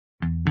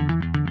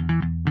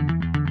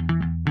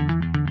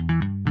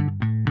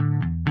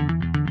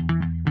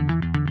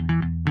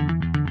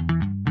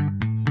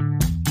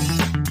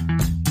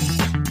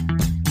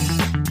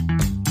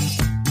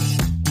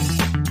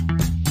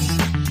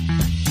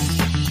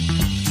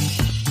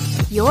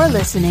You're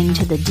listening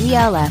to the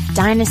DLF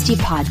Dynasty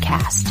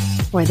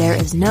podcast, where there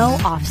is no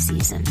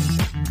off-season.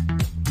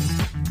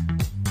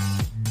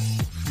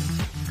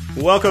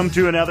 Welcome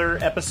to another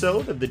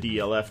episode of the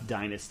DLF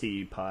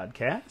Dynasty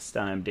podcast.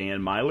 I'm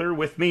Dan Myler.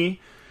 With me,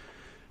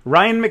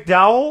 Ryan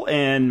McDowell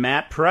and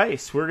Matt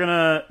Price. We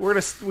got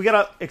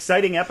an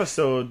exciting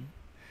episode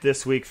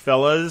this week,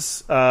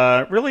 fellas.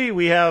 Really,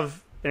 we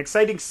have an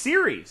exciting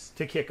series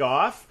to kick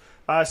off.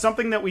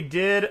 Something that we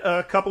did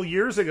a couple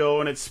years ago,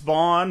 and it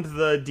spawned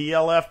the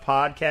DLF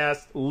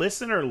Podcast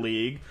Listener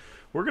League.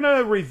 We're going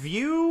to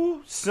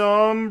review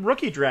some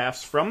rookie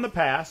drafts from the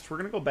past. We're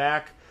going to go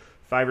back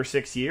 5 or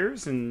 6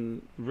 years,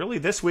 and really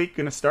this week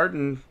going to start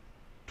in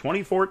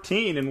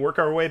 2014 and work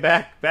our way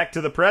back to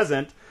the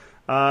present.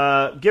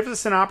 Gives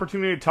us an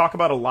opportunity to talk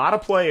about a lot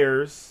of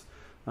players.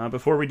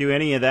 Before we do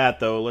any of that,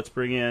 though, let's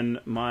bring in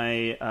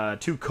my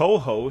two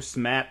co-hosts,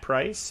 Matt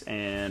Price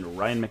and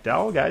Ryan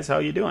McDowell. Guys, how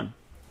you doing?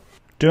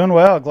 Doing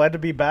well. Glad to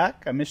be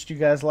back. I missed you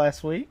guys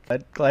last week.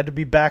 Glad to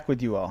be back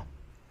with you all.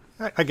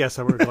 I guess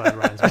we're glad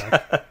Ryan's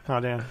back. Oh,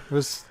 Dan.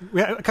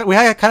 We kind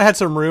of had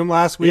some room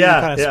last week. Yeah,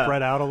 we kind of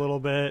spread out a little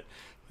bit.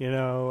 You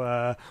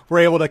know, we're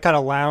able to kind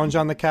of lounge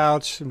on the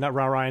couch. Now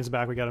Ryan's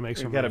back. We got to make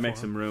some room. We got to make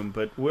some room.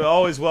 But we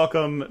always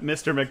welcome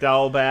Mr.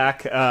 McDowell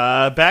back.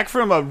 Back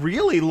from a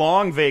really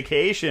long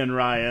vacation,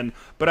 Ryan.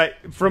 But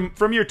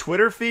from your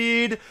Twitter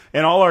feed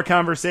and all our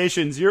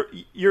conversations,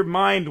 your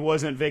mind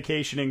wasn't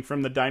vacationing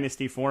from the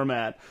Dynasty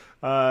format.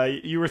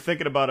 You were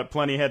thinking about it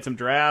plenty, had some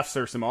drafts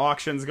or some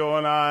auctions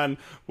going on,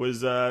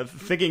 was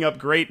thinking up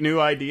great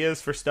new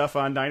ideas for stuff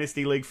on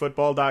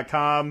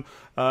dynastyleaguefootball.com.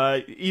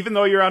 Even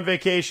though you're on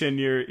vacation,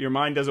 your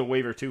mind doesn't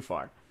waver too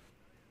far.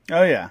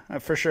 Oh, yeah,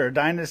 for sure.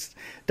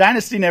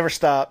 Dynasty never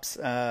stops.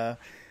 Had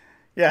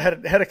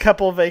a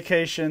couple of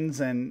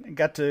vacations and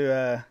got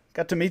to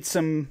meet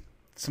some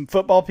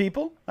football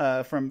people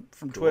from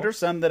Twitter, cool.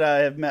 Some that I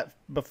have met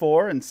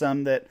before and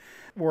some that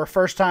were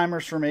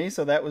first-timers for me,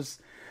 so that was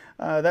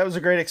a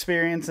great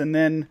experience, and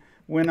then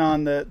went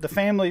on the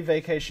family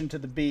vacation to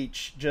the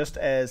beach just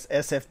as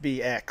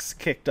SFBX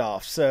kicked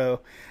off.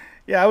 So,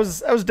 yeah, I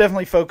was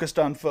definitely focused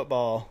on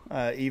football,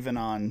 even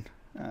on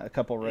a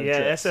couple road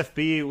trips. Yeah,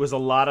 SFB was a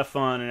lot of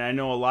fun, and I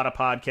know a lot of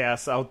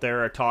podcasts out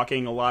there are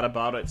talking a lot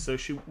about it, so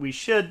we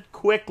should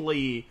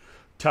quickly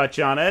touch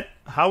on it.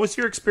 How was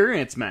your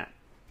experience, Matt?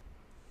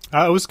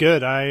 It was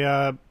good.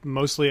 I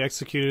mostly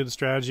executed the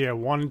strategy I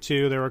wanted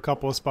to. There were a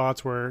couple of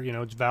spots where,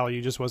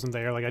 value just wasn't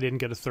there. Like I didn't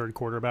get a third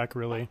quarterback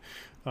really.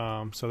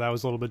 So that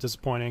was a little bit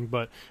disappointing.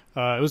 But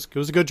it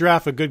was a good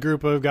draft, a good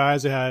group of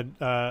guys. It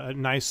had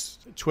nice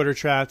Twitter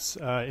chats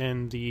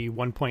in the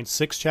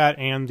 1.6 chat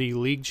and the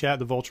league chat,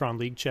 the Voltron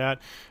league chat.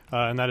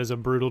 And that is a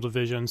brutal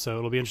division. So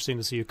it'll be interesting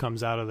to see who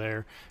comes out of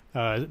there.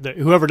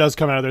 Whoever does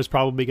come out of there is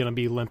probably going to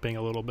be limping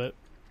a little bit.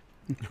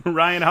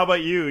 Ryan, how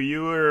about you?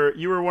 You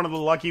were one of the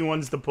lucky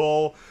ones to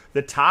pull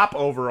the top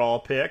overall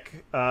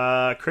pick.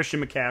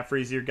 Christian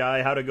McCaffrey's your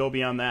guy. How'd it go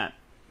beyond that?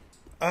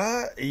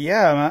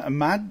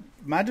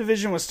 My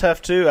division was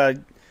tough too. I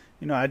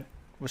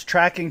was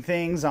tracking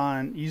things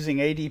on using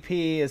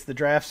ADP as the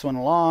drafts went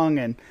along,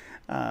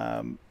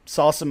 and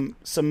saw some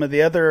of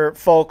the other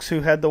folks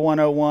who had the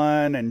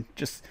 101, and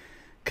just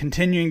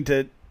continuing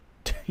to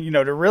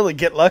really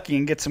get lucky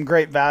and get some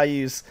great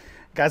values.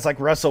 Guys like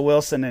Russell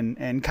Wilson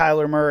and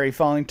Kyler Murray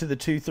falling to the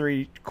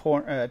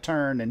 2-3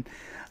 turn, and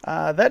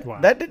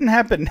that didn't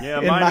happen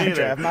in my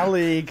draft.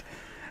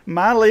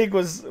 My league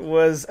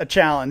was a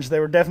challenge. There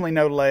were definitely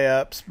no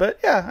layups, but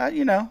yeah,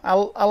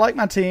 I like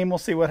my team. We'll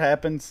see what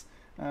happens.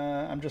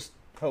 I'm just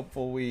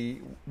hopeful we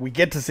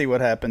get to see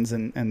what happens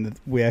and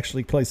we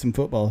actually play some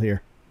football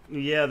here.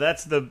 Yeah,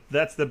 that's the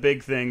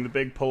big thing, the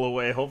big pull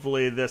away.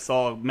 Hopefully this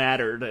all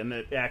mattered and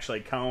it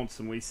actually counts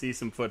and we see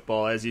some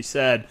football, as you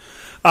said.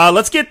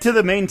 Let's get to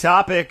the main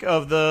topic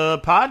of the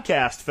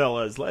podcast,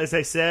 fellas. As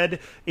I said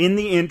in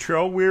the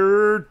intro,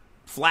 we're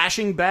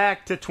flashing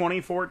back to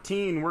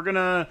 2014. We're going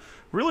to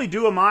really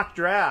do a mock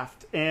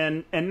draft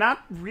and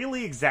not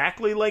really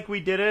exactly like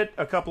we did it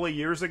a couple of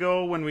years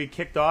ago when we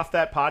kicked off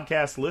that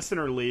podcast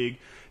listener league.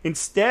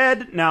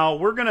 Instead, now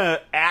we're going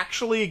to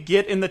actually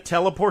get in the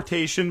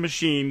teleportation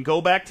machine,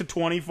 go back to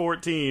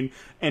 2014,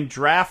 and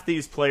draft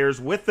these players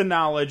with the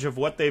knowledge of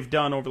what they've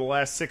done over the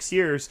last 6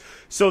 years.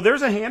 So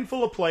there's a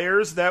handful of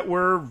players that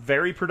were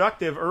very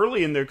productive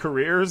early in their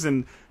careers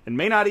and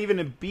may not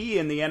even be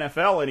in the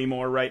NFL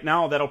anymore right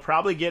now that'll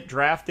probably get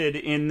drafted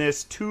in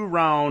this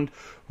 2-round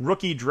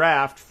rookie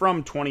draft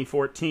from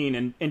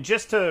 2014. And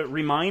just to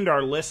remind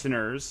our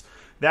listeners,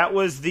 that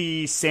was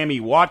the Sammy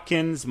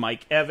Watkins,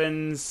 Mike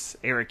Evans,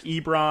 Eric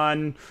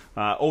Ebron,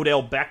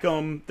 Odell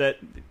Beckham,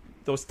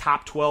 those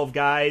top 12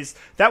 guys.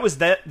 That was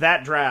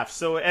that draft.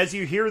 So as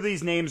you hear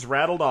these names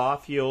rattled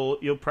off,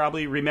 you'll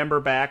probably remember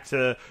back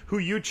to who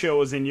you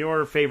chose in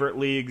your favorite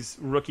league's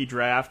rookie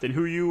draft and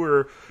who you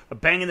were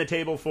banging the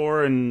table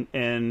for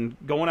and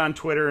going on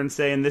Twitter and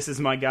saying, this is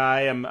my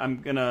guy.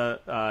 I'm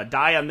gonna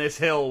die on this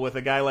hill with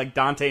a guy like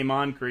Dante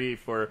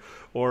Moncrief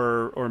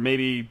or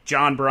maybe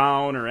John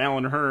Brown or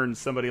Alan Hearns,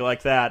 somebody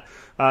like that.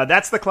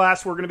 That's the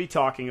class we're going to be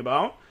talking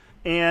about.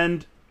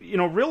 And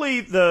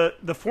really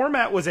the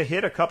format was a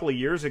hit a couple of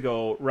years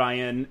ago,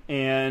 Ryan,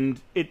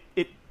 and it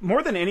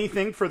more than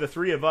anything for the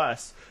three of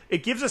us,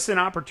 it gives us an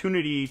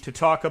opportunity to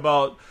talk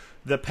about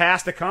the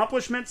past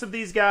accomplishments of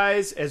these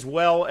guys as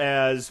well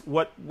as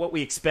what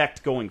we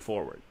expect going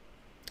forward.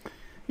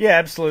 Yeah,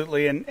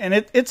 absolutely, and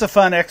it's a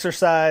fun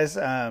exercise.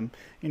 I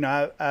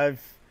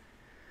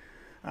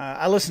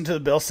listen to the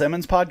Bill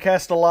Simmons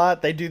podcast a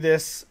lot. They do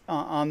this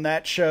on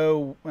that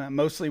show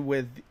mostly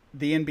with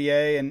the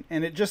NBA,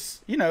 and it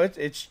just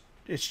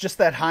it's just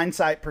that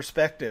hindsight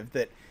perspective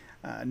that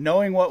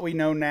knowing what we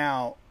know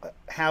now,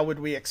 how would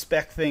we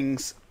expect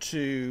things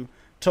to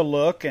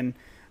look? And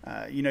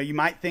you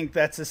might think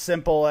that's as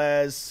simple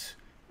as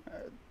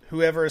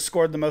whoever has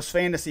scored the most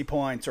fantasy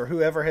points or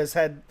whoever has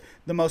had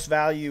the most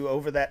value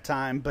over that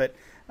time. But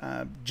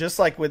just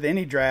like with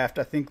any draft,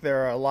 I think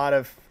there are a lot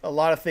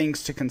of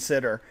things to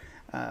consider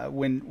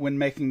when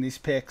making these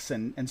picks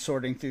and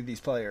sorting through these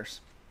players.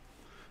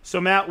 So,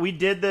 Matt, we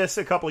did this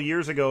a couple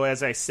years ago,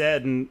 as I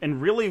said,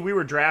 and really we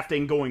were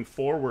drafting going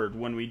forward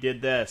when we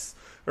did this,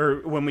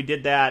 or when we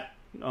did that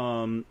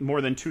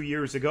more than 2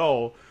 years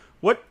ago.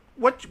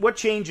 What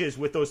changes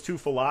with those two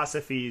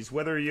philosophies,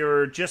 whether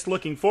you're just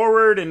looking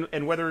forward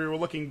and whether you're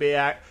looking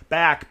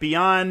back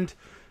beyond,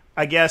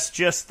 I guess,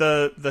 just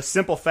the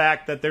simple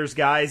fact that there's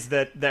guys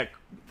that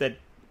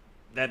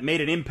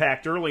made an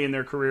impact early in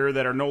their career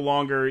that are no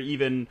longer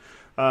even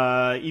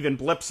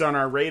blips on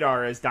our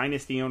radar as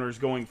dynasty owners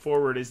going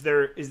forward. Is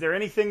there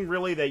anything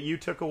really that you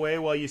took away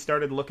while you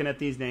started looking at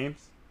these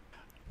names?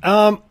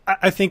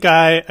 I think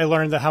I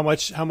learned that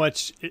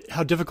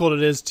how difficult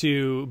it is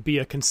to be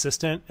a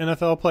consistent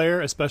NFL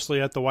player,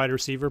 especially at the wide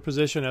receiver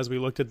position, as we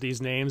looked at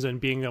these names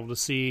and being able to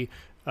see,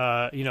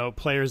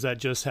 players that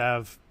just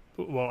have.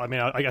 Well, I mean,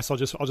 I guess I'll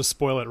just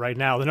spoil it right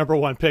now. The number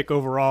one pick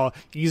overall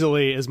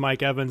easily is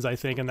Mike Evans, I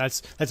think, and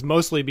that's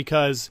mostly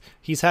because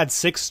he's had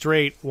 6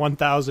 straight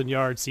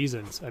 1,000-yard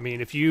seasons. I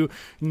mean, if you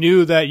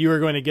knew that you were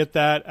going to get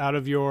that out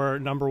of your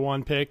number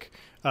one pick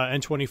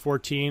in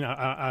 2014,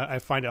 I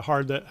find it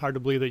hard to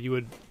believe that you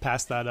would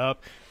pass that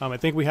up. I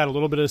think we had a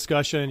little bit of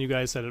discussion. You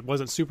guys said it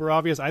wasn't super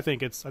obvious. I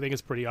think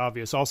it's pretty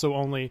obvious. Also,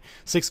 only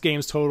 6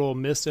 games total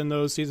missed in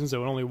those seasons,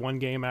 so only 1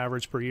 game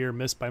average per year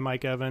missed by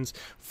Mike Evans.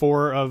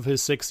 4 of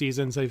his 6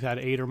 seasons, they've had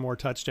 8 or more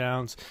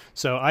touchdowns.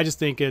 So I just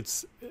think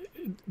it's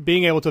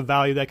being able to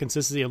value that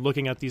consistency and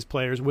looking at these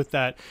players with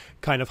that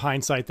kind of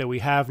hindsight that we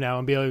have now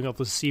and being able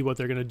to see what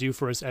they're going to do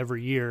for us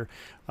every year.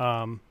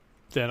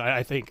 Then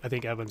I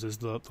think Evans is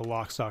the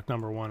lock stock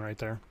number one right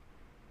there.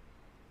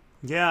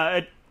 Yeah,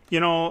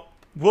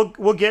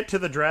 we'll get to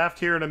the draft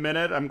here in a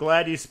minute. I'm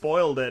glad you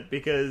spoiled it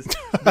because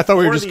I thought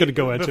we were just going to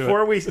go into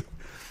it.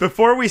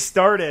 Before we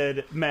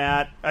started,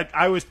 Matt,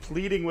 I was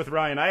pleading with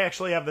Ryan. I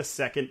actually have the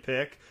second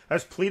pick. I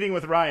was pleading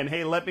with Ryan,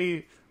 hey, let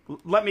me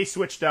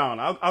switch down.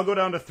 I'll go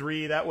down to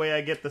 3. That way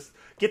I get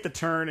the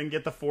turn and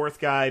get the 4th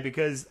guy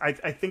because I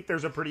think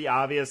there's a pretty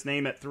obvious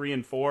name at 3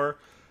 and 4.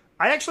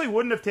 I actually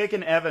wouldn't have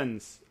taken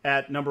Evans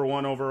at number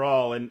 1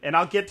 overall, and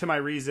I'll get to my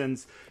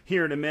reasons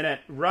here in a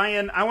minute.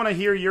 Ryan, I want to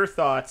hear your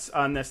thoughts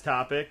on this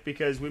topic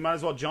because we might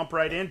as well jump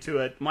right into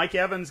it. Mike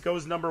Evans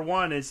goes number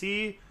 1. Is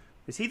he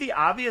the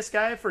obvious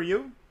guy for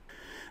you?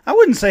 I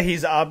wouldn't say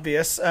he's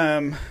obvious.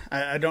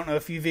 I don't know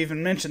if you've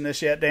even mentioned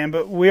this yet, Dan,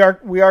 but we are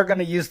going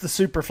to use the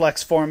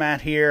Superflex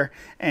format here,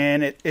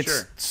 and it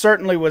sure.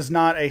 Certainly was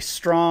not a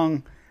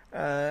strong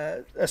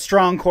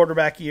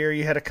quarterback year.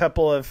 You had a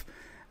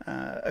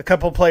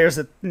couple players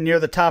near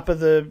the top of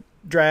the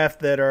draft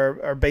that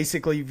are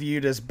basically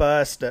viewed as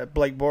bust.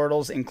 Blake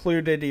Bortles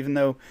included, even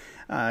though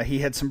he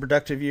had some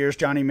productive years.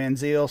 Johnny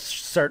Manziel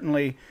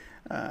certainly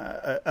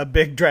a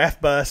big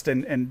draft bust,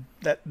 and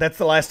that's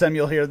the last time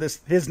you'll hear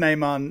his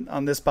name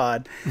on this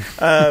pod.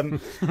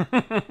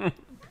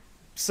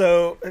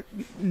 So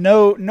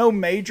no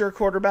major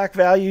quarterback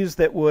values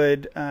that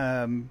would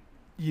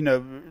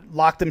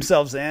lock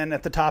themselves in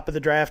at the top of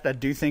the draft. I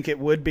do think it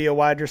would be a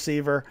wide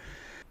receiver.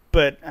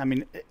 But I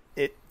mean,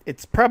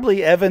 it's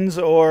probably Evans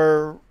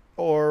or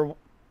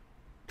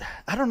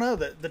I don't know.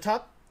 The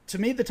top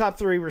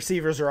 3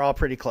 receivers are all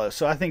pretty close.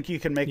 So I think you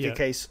can make a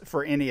case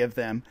for any of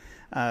them.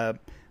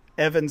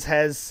 Evans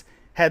has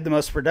had the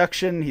most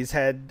production.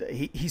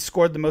 He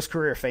scored the most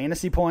career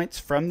fantasy points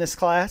from this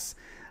class.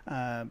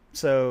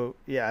 So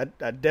yeah,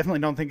 I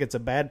definitely don't think it's a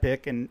bad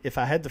pick. And if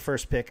I had the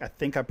first pick, I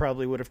think I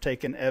probably would have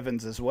taken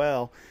Evans as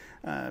well.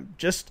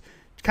 Just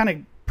kind of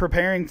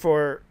preparing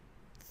for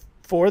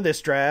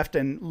this draft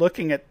and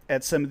looking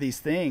at some of these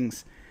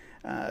things,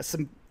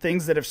 some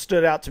things that have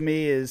stood out to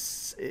me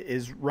is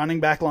running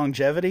back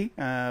longevity,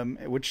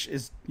 which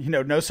is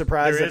no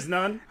surprise. There is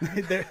none.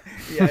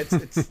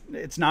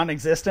 It's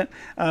non-existent.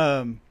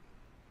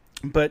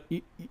 But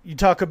you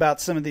talk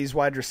about some of these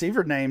wide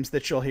receiver names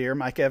that you'll hear,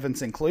 Mike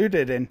Evans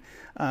included, and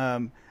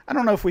I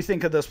don't know if we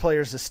think of those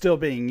players as still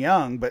being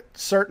young, but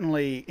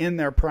certainly in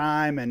their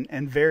prime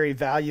and very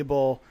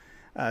valuable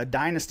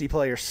dynasty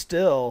players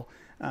still.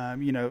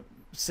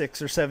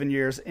 6 or 7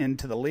 years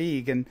into the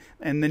league, and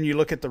then you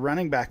look at the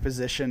running back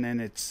position,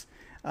 and it's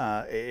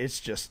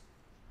just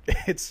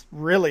it's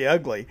really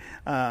ugly.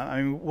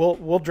 I mean,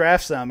 we'll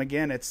draft some.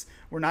 Again,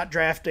 we're not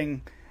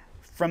drafting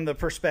from the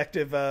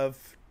perspective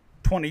of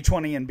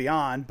 2020 and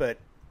beyond, but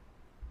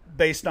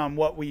based on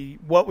what we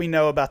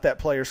know about that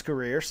player's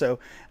career. So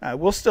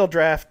we'll still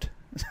draft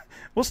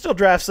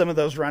some of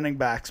those running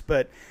backs,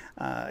 but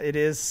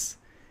it's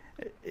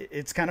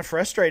kind of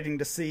frustrating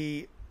to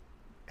see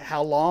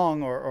how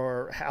long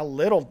or how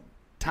little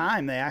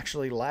time they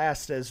actually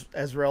last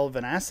as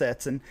relevant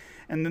assets. And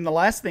then the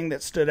last thing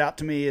that stood out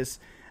to me is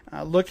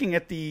looking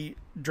at the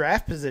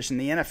draft position,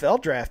 the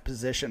NFL draft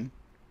position.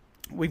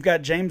 We've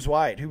got James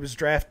White, who was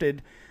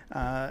drafted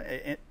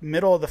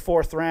middle of the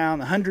 4th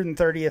round, the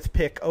 130th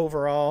pick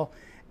overall.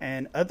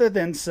 And other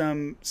than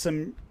some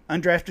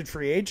undrafted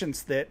free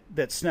agents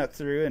that snuck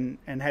through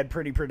and had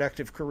pretty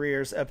productive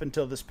careers up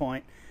until this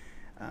point,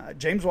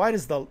 James White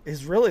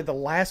is really the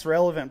last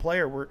relevant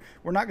player. We're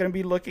not going to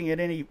be looking at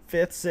any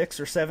 5th, 6th,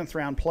 or 7th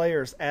round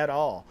players at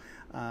all,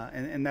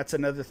 and that's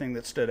another thing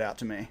that stood out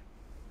to me.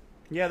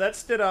 Yeah, that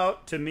stood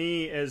out to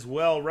me as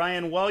well,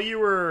 Ryan. While you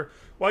were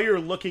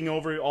looking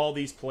over all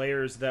these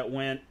players that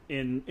went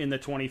in the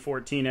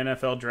 2014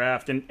 NFL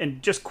draft,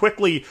 and just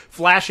quickly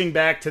flashing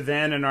back to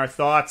then and our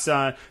thoughts,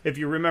 if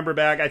you remember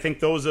back, I think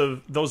those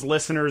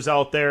listeners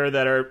out there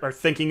that are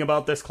thinking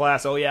about this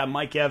class, oh yeah,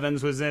 Mike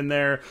Evans was in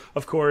there,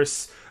 of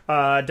course.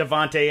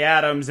 Davante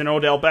Adams and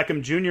Odell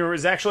Beckham Jr.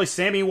 was actually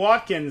Sammy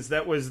Watkins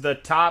that was the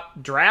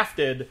top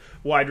drafted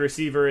wide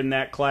receiver in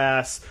that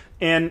class.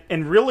 And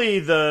really,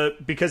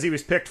 because he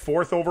was picked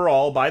 4th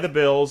overall by the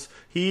Bills,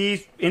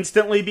 he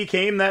instantly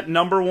became that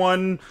number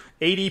 1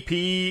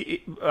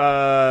 ADP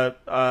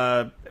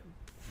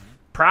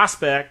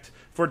prospect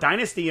for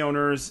Dynasty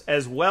owners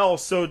as well.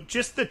 So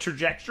just the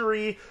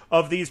trajectory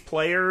of these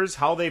players,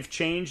 how they've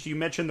changed. You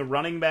mentioned the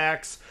running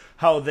backs,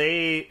 how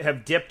they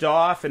have dipped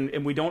off,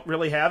 and we don't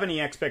really have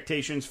any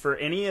expectations for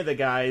any of the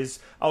guys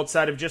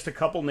outside of just a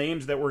couple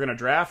names that we're going to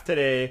draft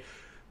today.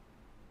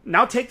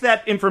 Now take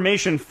that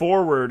information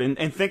forward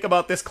and think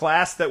about this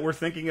class that we're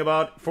thinking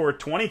about for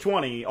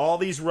 2020, all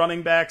these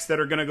running backs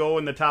that are going to go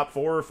in the top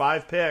 4 or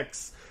 5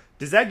 picks.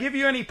 Does that give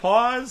you any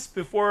pause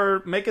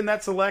before making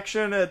that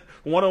selection at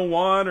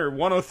 101 or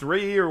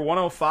 103 or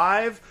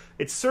 105?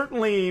 It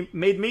certainly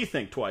made me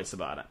think twice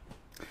about it.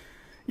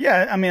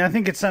 Yeah, I mean, I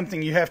think it's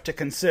something you have to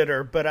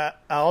consider, but I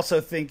also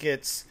think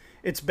it's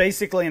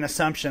basically an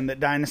assumption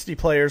that Dynasty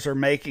players are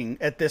making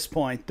at this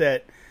point,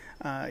 that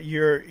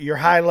your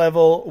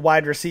high-level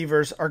wide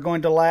receivers are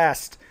going to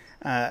last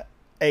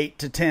 8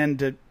 to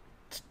 10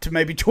 to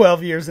maybe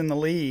 12 years in the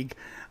league,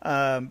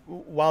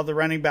 while the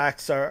running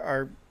backs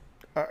are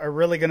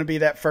really going to be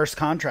that first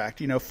contract,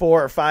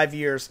 4 or 5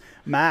 years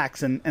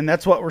max, and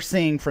that's what we're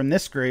seeing from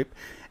this group.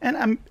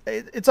 And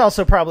it's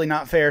also probably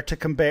not fair to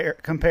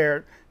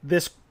compare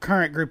this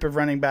current group of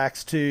running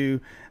backs to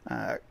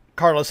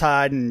Carlos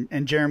Hyde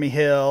and Jeremy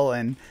Hill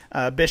and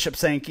Bishop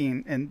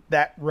Sankey and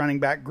that running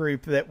back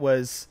group that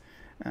was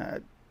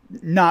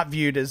not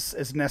viewed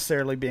as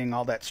necessarily being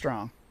all that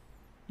strong.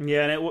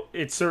 Yeah, and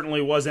it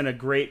certainly wasn't a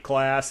great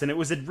class, and it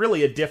was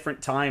really a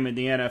different time in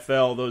the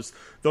NFL.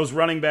 Those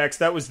running backs,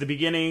 that was the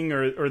beginning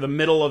or the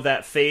middle of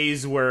that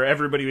phase where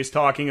everybody was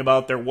talking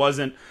about there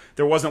wasn't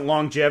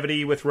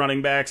longevity with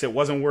running backs. It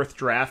wasn't worth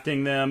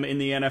drafting them in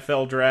the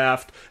NFL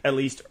draft, at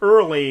least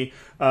early.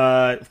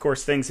 Of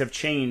course, things have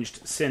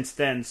changed since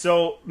then.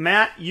 So,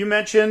 Matt, you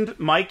mentioned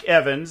Mike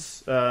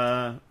Evans,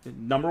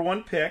 number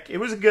 1 pick. It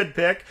was a good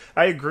pick.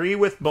 I agree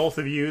with both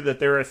of you that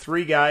there are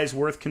 3 guys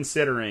worth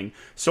considering.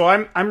 So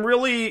I'm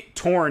really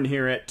torn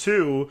here at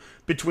 2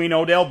 between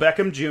Odell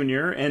Beckham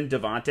Jr. and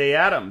Davante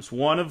Adams.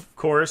 One, of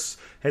course,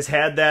 has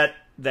had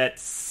that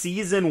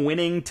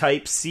season-winning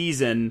type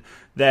season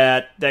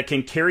that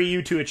can carry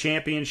you to a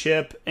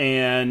championship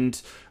and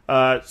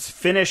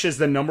finish as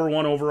the number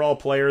 1 overall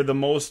player, the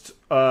most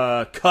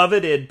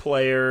coveted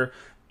player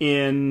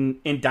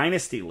in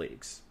Dynasty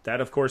leagues. That,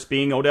 of course,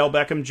 being Odell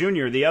Beckham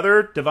Jr. The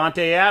other,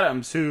 Davante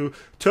Adams, who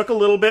took a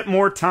little bit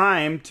more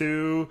time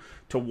to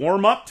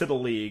warm up to the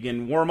league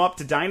and warm up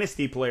to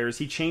Dynasty players.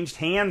 He changed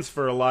hands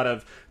for a lot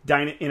of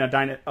in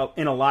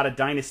a lot of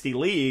Dynasty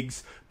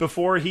leagues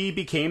before he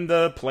became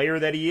the player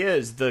that he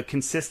is, the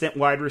consistent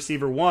wide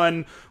receiver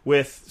 1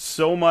 with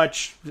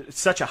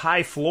such a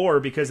high floor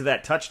because of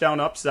that touchdown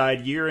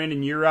upside year in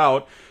and year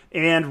out.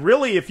 And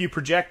really, if you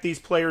project these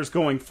players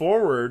going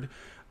forward,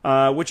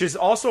 which is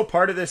also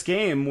part of this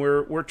game,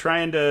 we're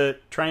trying to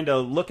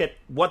look at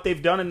what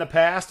they've done in the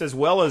past as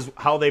well as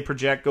how they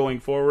project going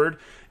forward.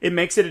 It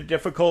makes it a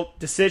difficult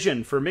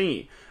decision for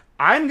me.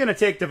 I'm going to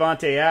take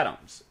Davante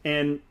Adams,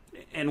 and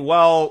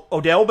while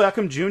Odell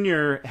Beckham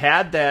Jr.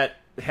 had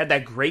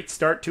that great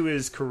start to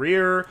his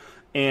career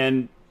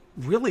and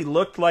really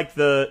looked like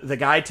the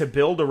guy to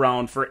build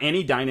around for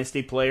any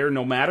Dynasty player,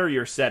 no matter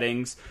your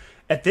settings,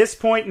 at this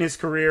point in his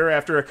career,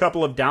 after a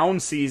couple of down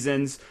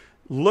seasons,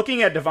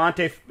 looking at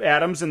Davante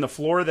Adams and the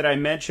floor that I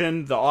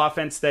mentioned, the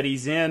offense that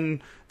he's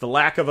in, the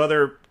lack of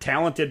other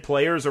talented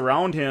players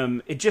around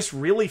him, it just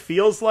really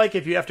feels like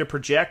if you have to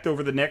project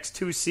over the next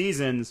 2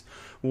 seasons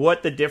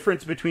what the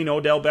difference between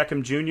Odell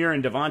Beckham Jr.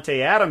 and Davante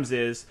Adams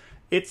is,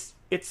 it's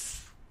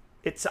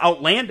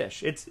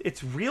outlandish.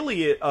 It's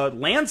really a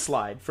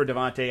landslide for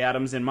Davante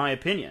Adams, in my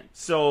opinion.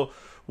 So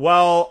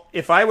while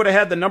if I would have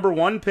had the number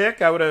 1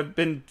 pick, I would have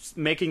been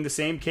making the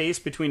same case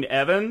between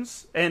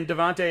Evans and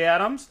Davante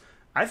Adams.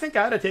 I think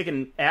I'd have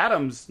taken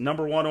Adams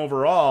number 1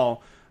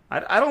 overall.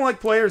 I don't like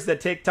players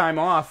that take time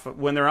off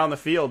when they're on the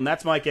field, and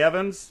that's Mike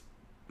Evans.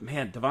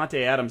 Man,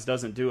 Davante Adams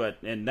doesn't do it,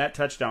 and that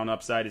touchdown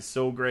upside is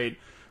so great.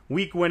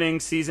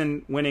 Week-winning,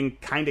 season-winning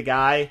kind of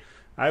guy.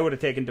 I would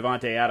have taken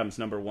Davante Adams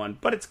number 1,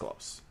 but it's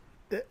close.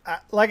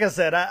 Like I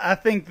said, I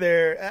think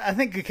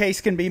a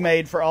case can be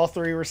made for all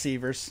 3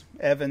 receivers,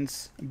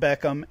 Evans,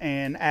 Beckham,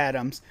 and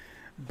Adams.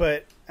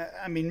 But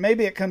I mean,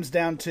 maybe it comes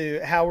down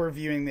to how we're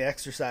viewing the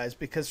exercise,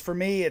 because for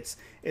me, it's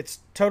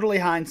totally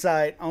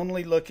hindsight,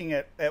 only looking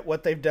at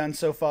what they've done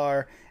so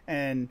far.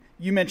 And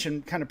you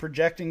mentioned kind of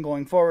projecting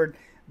going forward.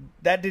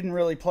 That didn't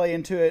really play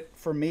into it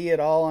for me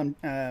at all.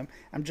 I'm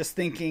just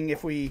thinking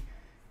if we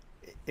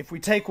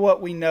take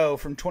what we know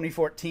from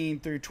 2014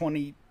 through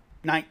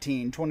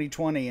 2019,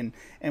 2020,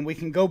 and we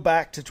can go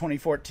back to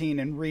 2014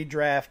 and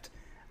redraft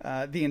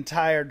the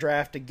entire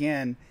draft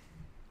again,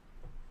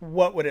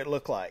 what would it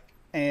look like?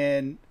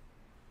 And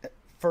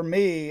for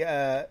me,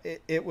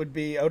 it would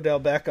be Odell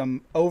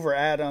Beckham over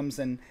Adams,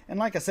 and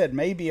like I said,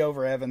 maybe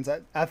over Evans.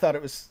 I thought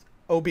it was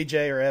OBJ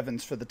or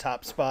Evans for the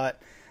top spot.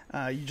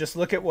 You just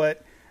look at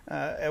what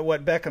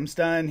Beckham's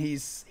done.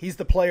 He's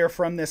the player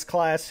from this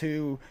class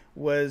who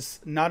was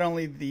not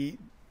only the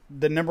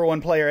number 1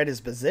 player at his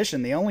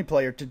position, the only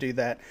player to do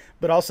that,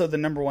 but also the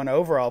number 1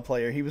 overall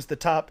player. He was the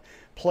top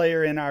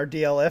player in our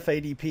DLF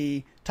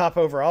ADP, top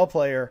overall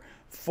player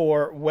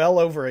for well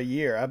over a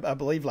year. I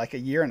believe like a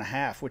year and a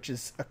half, which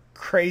is a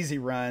crazy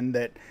run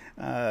that,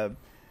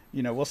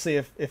 we'll see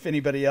if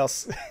anybody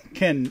else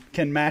can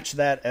match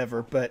that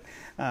ever. But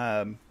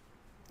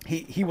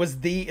he was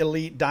the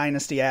elite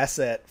dynasty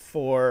asset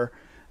for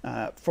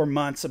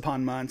months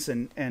upon months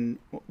and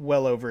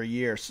well over a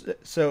year.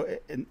 So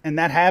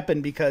that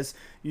happened because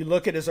you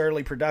look at his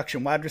early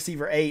production, wide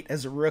receiver 8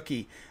 as a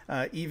rookie,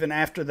 even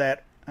after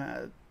that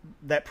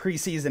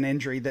preseason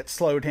injury that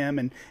slowed him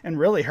and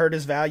really hurt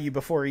his value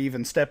before he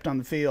even stepped on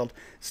the field.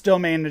 Still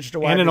managed to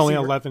wide receiver. And in only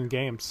 11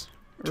 games.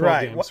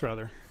 12 games,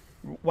 rather.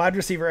 Wide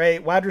receiver 8,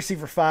 wide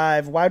receiver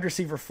 5, wide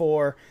receiver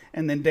 4,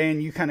 and then,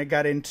 Dan, you kind of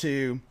got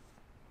into,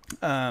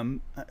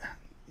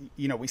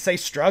 we say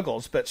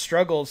struggles, but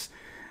struggles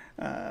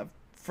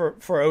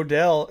for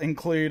Odell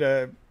include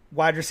a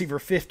wide receiver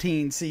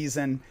 15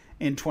 season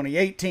in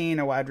 2018,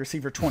 a wide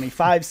receiver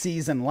 25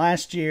 season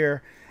last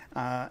year,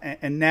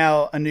 and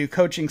now a new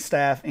coaching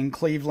staff in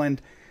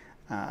Cleveland.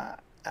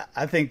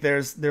 I think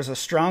there's a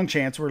strong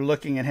chance we're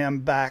looking at him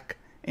back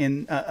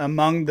in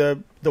among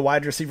the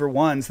wide receiver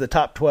 1s, the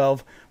top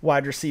 12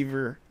 wide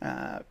receiver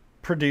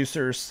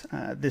producers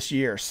this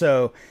year.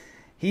 So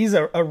he's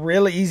a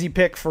really easy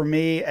pick for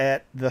me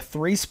at the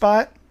 3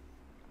 spot.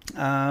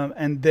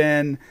 And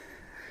then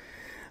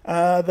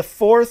the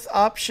 4th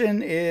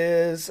option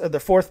is the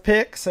 4th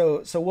pick.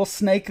 So we'll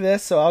snake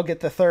this. So I'll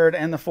get the 3rd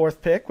and the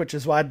 4th pick, which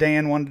is why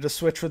Dan wanted to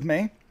switch with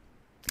me.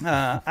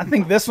 I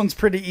think this one's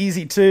pretty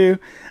easy too.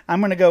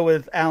 I'm going to go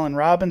with Allen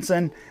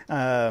Robinson,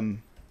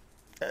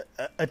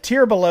 a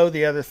tier below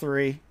the other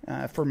 3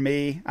 for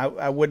me.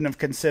 I wouldn't have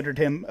considered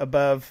him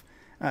above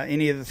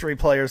any of the 3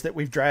 players that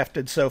we've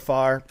drafted so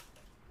far,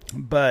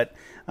 but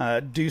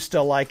do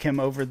still like him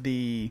over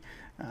the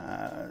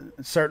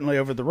certainly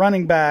over the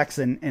running backs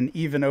and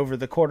even over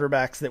the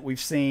quarterbacks that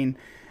we've seen.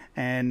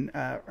 And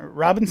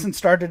Robinson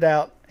started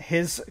out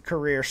his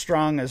career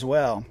strong as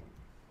well.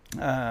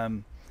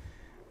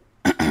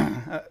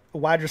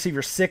 Wide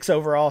receiver 6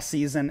 overall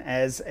season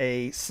as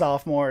a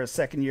sophomore, a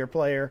second-year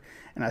player.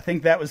 And I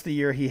think that was the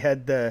year he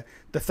had the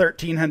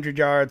 1,300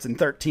 yards and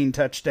 13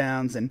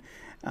 touchdowns and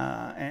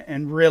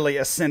really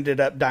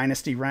ascended up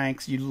dynasty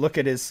ranks. You look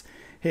at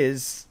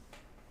his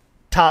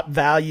top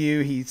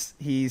value,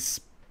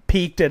 he's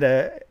peaked at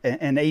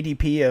an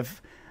ADP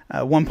of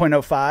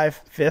 1.05,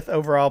 5th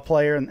overall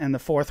player and the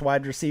 4th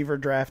wide receiver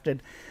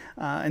drafted.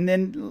 And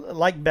then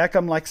like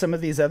Beckham, like some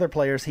of these other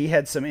players, he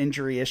had some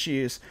injury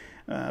issues,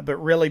 but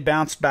really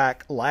bounced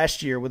back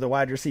last year with a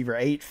wide receiver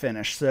 8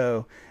 finish.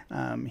 So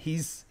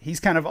he's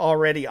kind of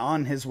already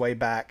on his way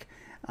back,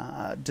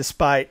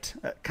 despite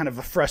kind of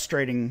a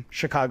frustrating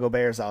Chicago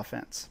Bears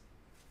offense.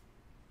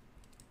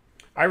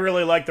 I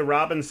really like the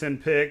Robinson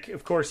pick.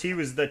 Of course, he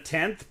was the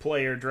 10th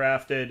player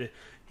drafted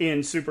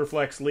in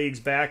Superflex leagues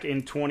back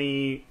in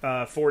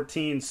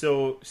 2014.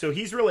 So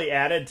he's really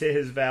added to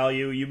his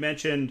value. You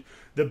mentioned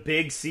the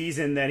big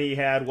season that he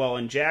had while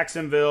in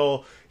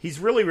Jacksonville. He's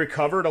really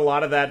recovered a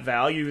lot of that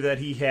value that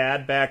he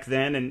had back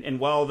then. And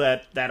while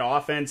that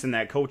offense and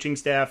that coaching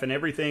staff and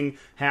everything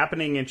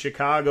happening in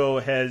Chicago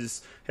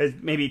has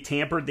maybe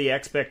tampered the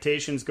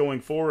expectations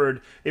going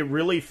forward, it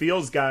really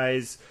feels,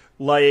 guys,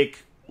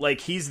 like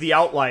he's the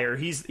outlier.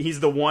 He's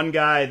the one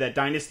guy that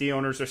Dynasty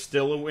owners are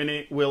still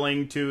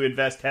willing to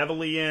invest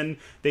heavily in.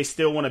 They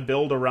still want to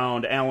build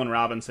around Allen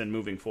Robinson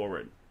moving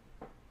forward.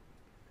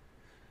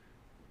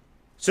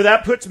 So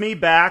that puts me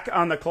back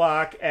on the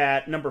clock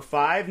at number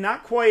 5.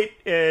 Not quite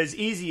as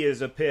easy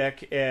as a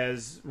pick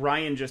as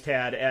Ryan just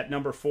had at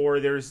number 4.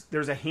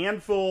 There's a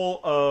handful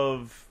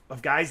of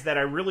guys that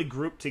I really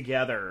grouped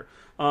together.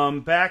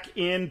 Back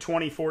in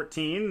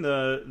 2014,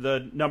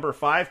 the number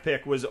 5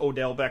 pick was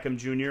Odell Beckham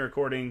Jr.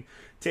 according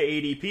to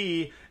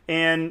ADP,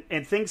 and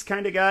things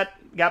kind of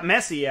got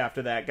messy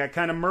after that, got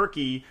kind of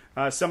murky.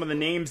 Some of the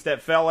names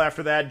that fell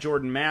after that,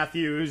 Jordan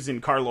Matthews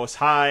and Carlos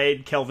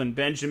Hyde, Kelvin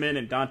Benjamin,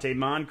 and Dante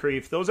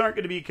Moncrief, those aren't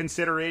going to be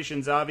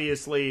considerations,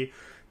 obviously,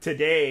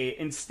 today.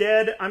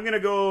 Instead, I'm going to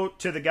go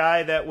to the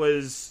guy that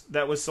was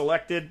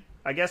selected,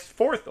 I guess,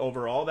 4th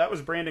overall. That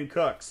was Brandon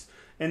Cooks.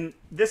 And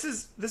this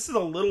is a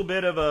little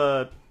bit of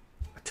a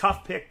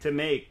tough pick to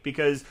make,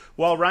 because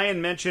while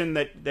Ryan mentioned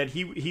that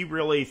he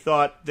really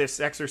thought this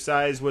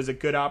exercise was a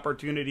good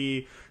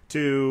opportunity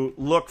to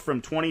look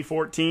from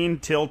 2014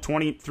 through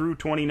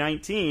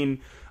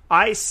 2019,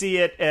 I see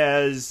it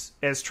as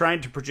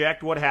trying to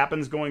project what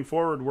happens going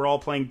forward. We're all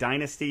playing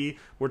Dynasty.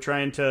 We're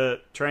trying to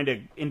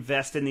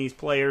invest in these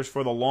players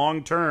for the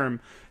long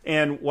term.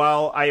 And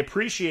while I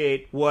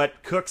appreciate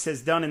what Cooks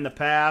has done in the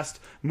past,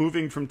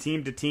 moving from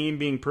team to team,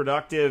 being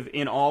productive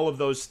in all of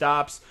those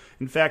stops,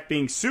 in fact,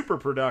 being super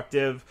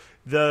productive,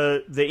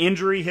 the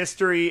injury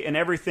history and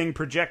everything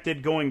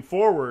projected going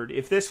forward,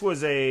 if this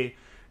was just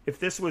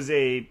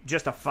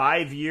a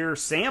 5-year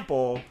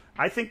sample,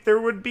 I think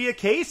there would be a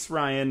case,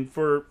 Ryan,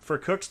 for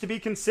Cooks to be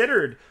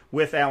considered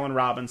with Allen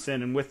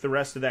Robinson and with the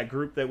rest of that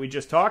group that we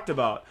just talked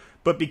about.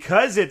 But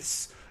because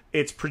it's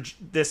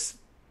this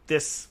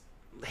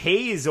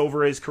haze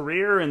over his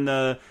career and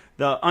the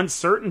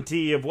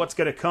uncertainty of what's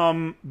going to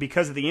come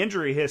because of the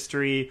injury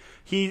history,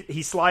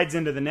 he slides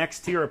into the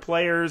next tier of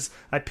players.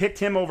 I picked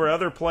him over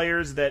other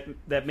players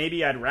that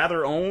maybe I'd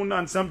rather own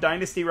on some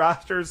Dynasty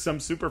rosters, some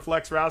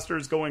Superflex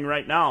rosters going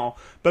right now.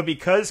 But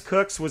because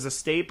Cooks was a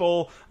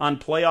staple on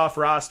playoff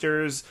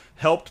rosters,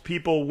 helped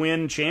people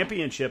win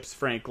championships,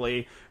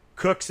 frankly,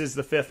 Cooks is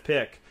the 5th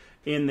pick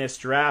in this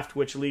draft,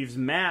 which leaves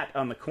Matt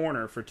on the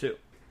corner for 2.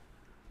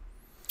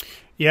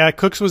 Yeah,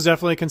 Cooks was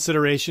definitely a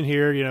consideration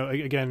here. You know,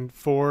 again,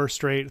 4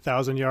 straight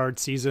 1,000-yard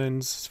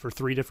seasons for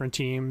 3 different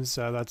teams.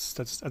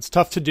 That's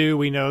tough to do.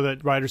 We know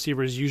that wide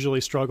receivers usually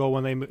struggle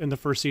in the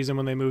first season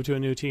when they move to a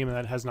new team, and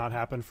that has not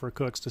happened for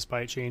Cooks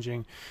despite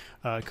changing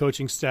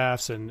coaching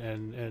staffs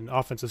and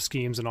offensive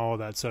schemes and all of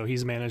that. So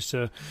he's managed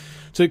to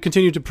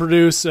continue to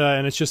produce,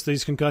 and it's just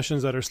these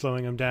concussions that are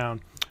slowing him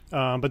down.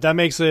 But that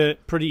makes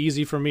it pretty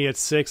easy for me at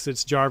 6.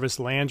 It's Jarvis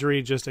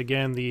Landry. Just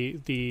again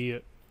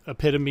the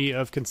epitome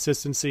of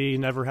consistency.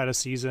 Never had a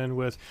season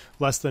with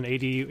less than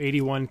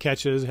 81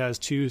 catches, has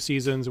 2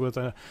 seasons with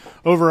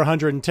over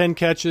 110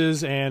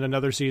 catches and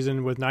another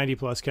season with 90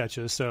 plus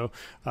catches. So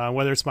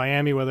whether it's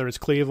Miami, whether it's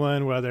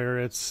Cleveland, whether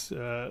it's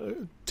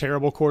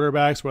terrible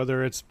quarterbacks,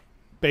 whether it's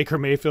Baker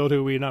Mayfield,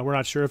 who we're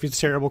not sure if he's a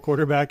terrible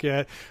quarterback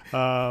yet,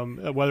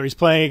 whether he's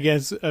playing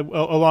against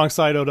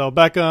alongside Odell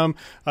Beckham,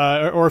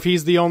 or if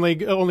he's the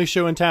only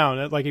show in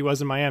town like he was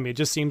in Miami. It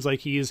just seems like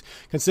he's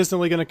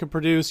consistently going to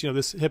produce. You know,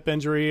 this hip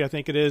injury, I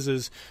think it is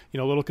a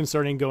little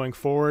concerning going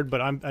forward.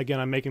 But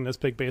I'm making this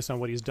pick based on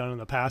what he's done in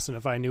the past, and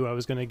if I knew I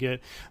was going to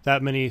get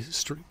that many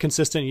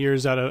consistent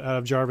years out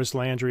of Jarvis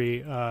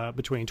Landry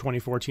between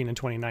 2014 and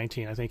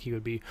 2019, I think he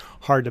would be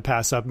hard to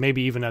pass up.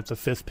 Maybe even at the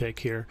 5th pick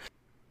here.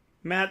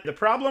 Matt, the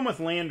problem with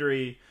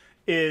Landry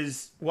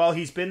is while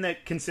he's been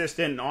that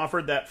consistent and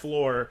offered that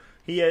floor,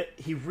 he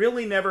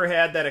really never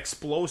had that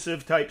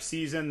explosive type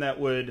season that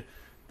would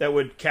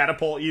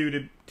catapult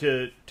you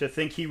to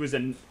think he was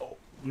a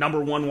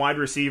number 1 wide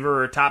receiver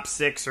or a top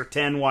 6 or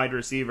 10 wide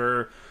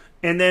receiver.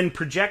 And then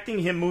projecting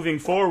him moving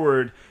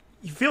forward,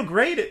 you feel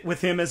great with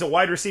him as a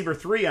wide receiver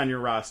 3 on your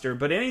roster,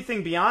 but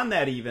anything beyond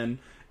that, even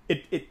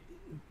it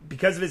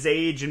because of his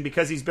age and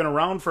because he's been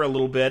around for a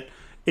little bit,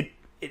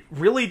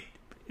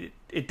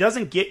 it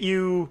doesn't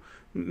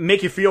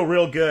make you feel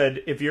real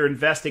good if you're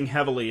investing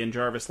heavily in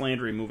Jarvis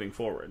Landry moving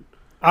forward.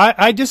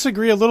 I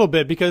disagree a little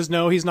bit because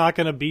no, he's not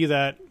going to be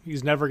that.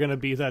 He's never going to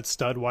be that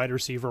stud wide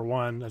receiver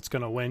 1 that's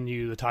going to win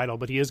you the title,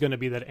 but he is going to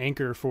be that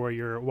anchor for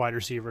your wide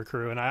receiver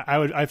crew. And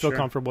I feel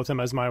comfortable with him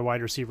as my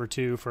wide receiver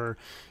 2 for,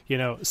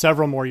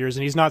 several more years.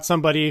 And he's not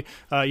somebody,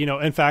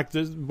 in fact,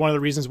 one of the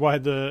reasons why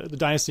the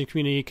Dynasty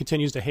community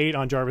continues to hate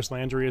on Jarvis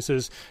Landry is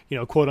his,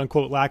 quote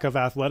unquote lack of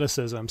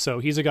athleticism. So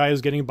he's a guy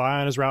who's getting by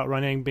on his route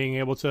running, being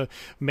able to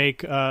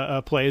make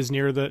plays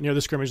near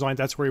the scrimmage line.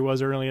 That's where he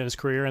was early in his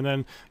career. And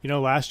then,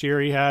 last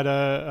year he had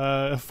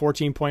a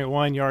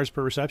 14.1 yards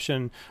per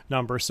reception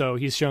number, so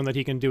he's shown that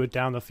he can do it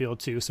down the field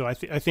too. So I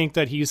think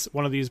that he's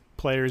one of these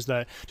players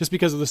that just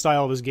because of the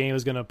style of his game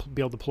is going to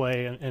be able to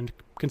play and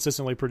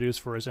consistently produce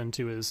for us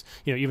into his,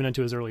 even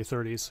into his early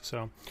 30s.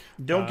 So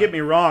don't get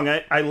me wrong.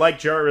 I like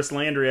Jarvis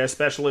Landry. I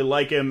especially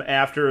like him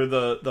after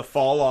the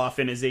fall off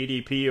in his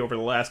ADP over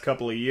the last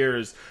couple of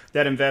years.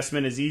 That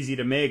investment is easy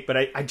to make, but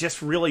I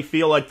just really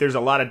feel like there's a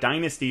lot of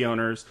dynasty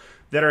owners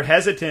that are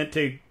hesitant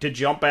to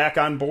jump back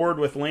on board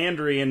with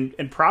Landry,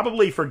 and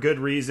probably for good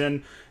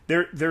reason.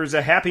 There's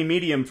a happy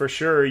medium for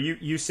sure.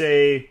 You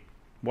say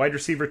wide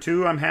receiver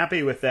 2, I'm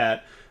happy with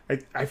that.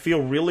 I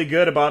feel really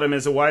good about him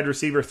as a wide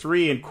receiver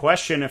 3 and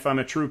question if I'm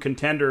a true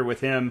contender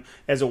with him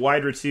as a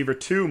wide receiver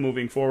 2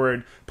 moving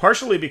forward,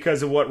 partially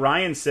because of what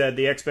Ryan said,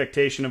 the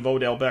expectation of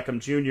Odell Beckham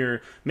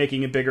Jr.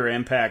 making a bigger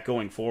impact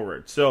going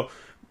forward. So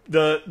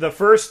the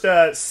first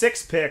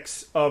 6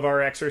 picks of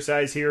our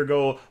exercise here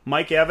go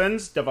Mike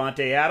Evans,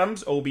 Devontae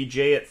Adams, OBJ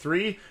at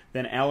 3,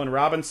 then Allen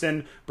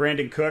Robinson,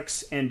 Brandon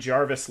Cooks, and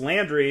Jarvis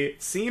Landry.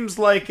 It seems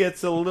like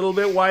it's a little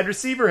bit wide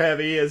receiver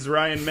heavy, as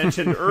Ryan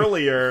mentioned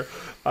earlier.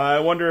 I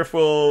wonder if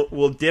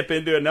we'll dip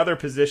into another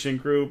position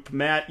group.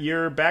 Matt,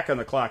 you're back on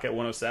the clock at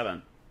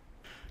 107.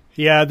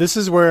 Yeah, this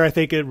is where I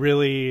think it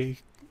really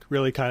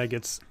kind of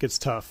gets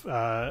tough.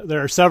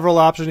 There are several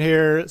options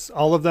here.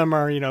 All of them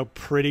are,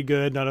 pretty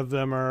good. None of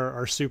them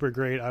are super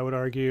great, I would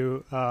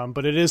argue.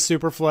 But it is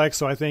super flex,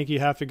 so I think you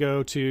have to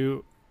go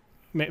to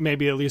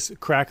maybe at least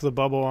crack the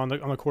bubble on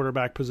the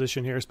quarterback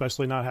position here,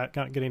 especially not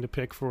getting to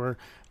pick for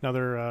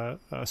another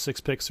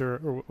 6 picks or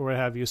what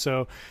have you.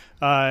 So,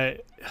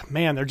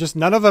 man, they're just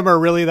none of them are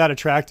really that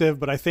attractive.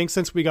 But I think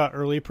since we got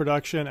early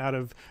production out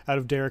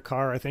of Derek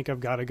Carr, I think I've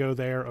got to go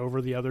there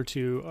over the other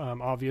 2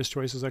 obvious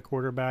choices at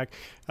quarterback.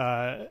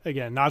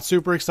 Again, not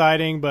super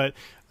exciting, but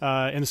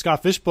in the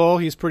Scott Fish Bowl,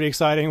 he's pretty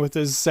exciting with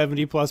his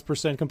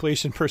 70+%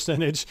 completion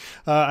percentage,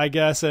 I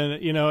guess.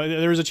 And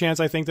there's a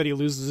chance I think that he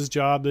loses his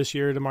job this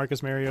year to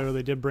Marcus Mariota.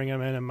 They did bring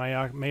him in, and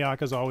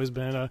Mayock has always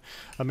been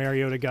a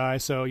Mariota guy.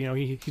 So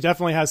he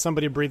definitely has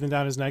somebody breathing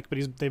down his neck.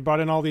 But they brought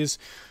in all these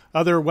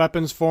other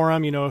weapons for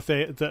him. If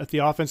the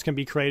offense can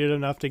be created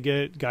enough to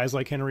get guys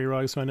like Henry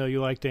Ruggs, who I know you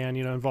like, Dan,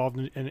 involved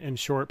in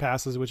short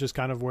passes, which is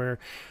kind of where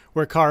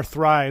Carr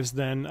thrives,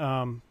 then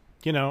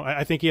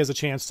I think he has a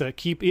chance to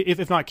keep,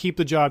 if not keep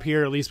the job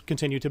here, at least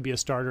continue to be a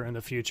starter in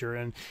the future.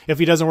 And if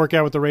he doesn't work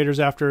out with the Raiders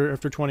after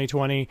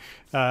 2020,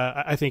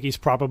 I think he's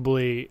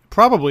probably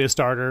a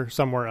starter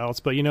somewhere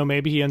else. But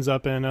maybe he ends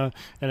up in a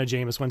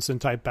Jameis Winston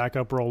type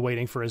backup role,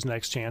 waiting for his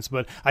next chance.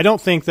 But I don't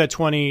think that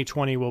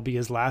 2020 will be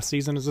his last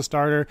season as a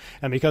starter.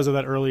 And because of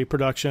that early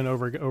production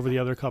over the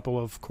other couple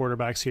of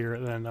quarterbacks here,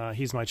 then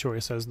he's my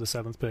choice as the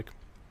 7th pick.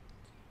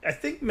 I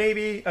think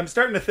maybe I'm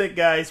starting to think,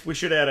 guys, we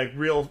should have had a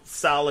real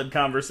solid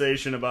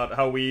conversation about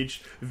how we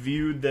each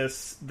viewed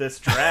this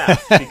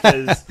draft,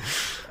 because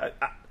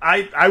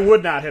I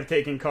would not have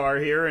taken Carr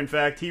here. In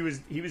fact, he was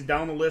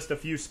down the list a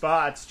few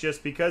spots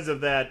just because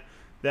of that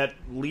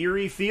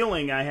leery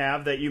feeling I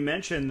have that you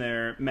mentioned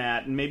there,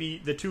 Matt. And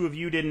maybe the 2 of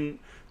you didn't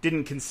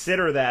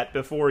consider that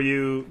before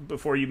you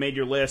made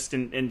your list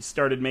and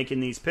started making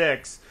these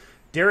picks.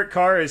 Derek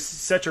Carr is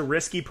such a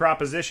risky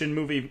proposition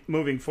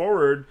moving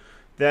forward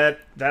that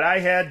I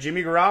had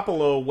Jimmy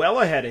Garoppolo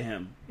well ahead of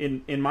him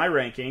in my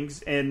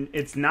rankings, and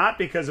it's not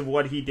because of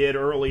what he did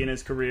early in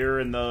his career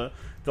and the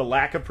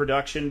lack of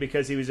production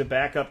because he was a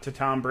backup to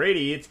Tom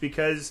Brady. It's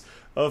because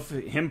of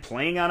him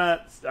playing on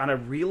a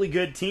really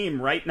good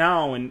team right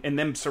now and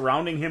them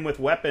surrounding him with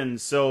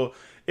weapons. So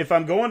if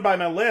I'm going by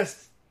my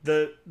list,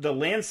 the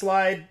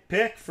landslide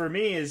pick for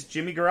me is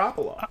Jimmy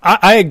Garoppolo.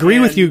 I agree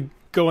with you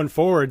going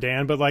forward,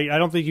 Dan, but I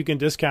don't think you can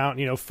discount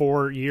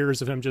 4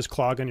 years of him just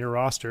clogging your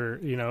roster.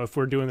 If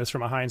we're doing this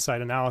from a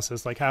hindsight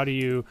analysis, how do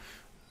you?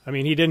 I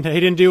mean, he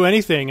didn't do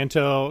anything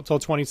until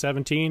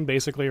 2017,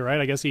 basically,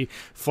 right? I guess he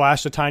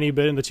flashed a tiny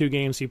bit in the 2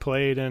 games he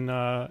played in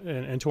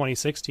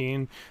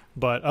 2016,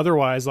 but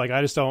otherwise,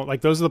 I just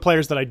don't those are the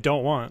players that I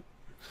don't want.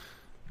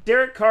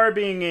 Derek Carr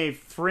being a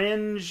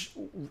fringe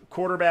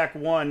quarterback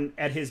 1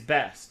 at his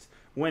best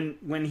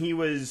when he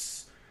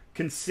was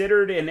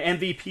considered an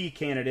MVP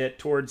candidate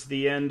towards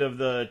the end of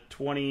the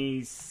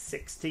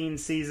 2016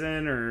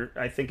 season, or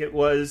I think it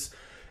was,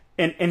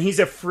 and he's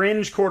a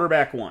fringe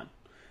quarterback 1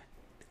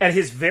 at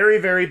his very,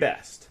 very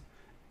best.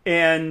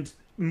 And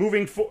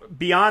moving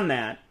beyond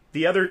that,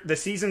 the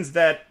seasons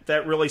that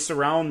really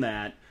surround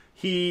that,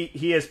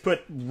 he has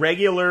put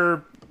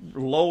regular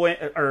low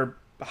or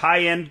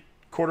high end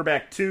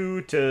quarterback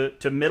 2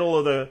 to middle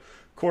of the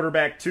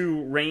quarterback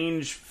 2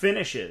 range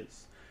finishes.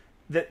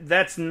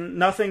 That's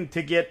nothing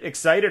to get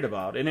excited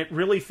about. And it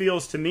really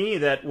feels to me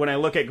that when I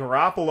look at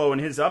Garoppolo and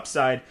his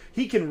upside,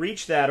 he can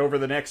reach that over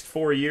the next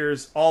 4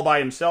 years all by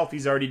himself.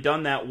 He's already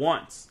done that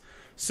once.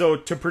 So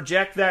to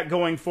project that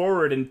going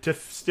forward and to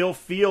still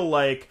feel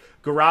like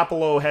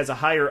Garoppolo has a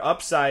higher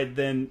upside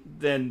than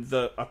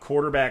a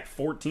quarterback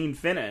 14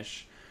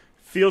 finish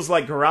feels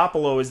like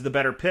Garoppolo is the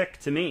better pick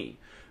to me.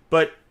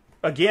 But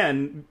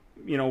again,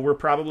 we're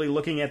probably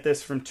looking at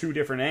this from 2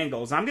 different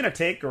angles. I'm going to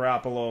take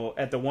Garoppolo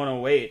at the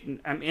 108. And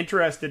I'm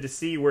interested to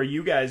see where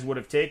you guys would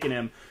have taken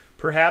him,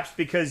 perhaps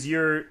because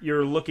you're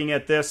looking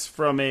at this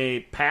from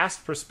a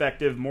past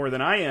perspective more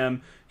than I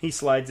am. He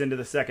slides into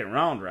the 2nd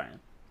round, Ryan.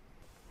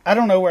 I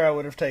don't know where I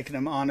would have taken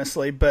him,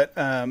 honestly, but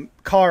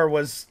Carr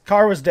was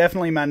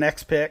definitely my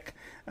next pick.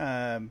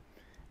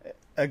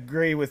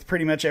 Agree with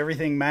pretty much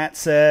everything Matt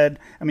said.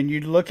 I mean, you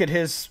look at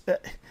his,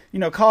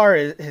 Carr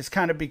has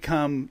kind of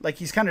become, like,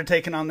 he's kind of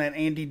taken on that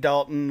Andy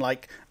Dalton,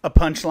 like, a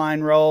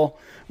punchline role,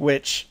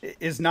 which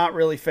is not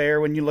really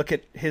fair when you look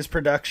at his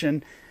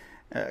production.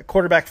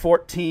 Quarterback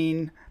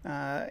 14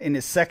 in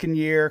his second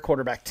year,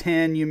 quarterback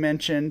 10 you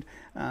mentioned,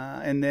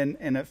 and then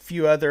in a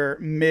few other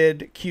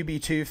mid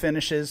QB2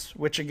 finishes,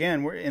 which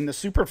again, we're in the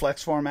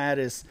Superflex format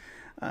is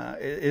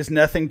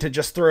nothing to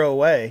just throw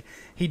away.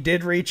 He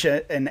did reach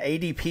an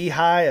ADP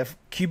high of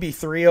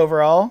QB3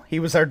 overall. He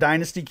was our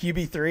Dynasty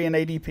QB3 in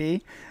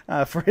ADP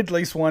for at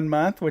least 1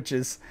 month, which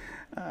is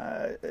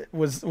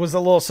was a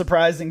little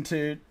surprising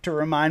to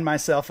remind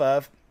myself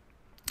of.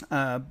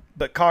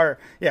 But Carr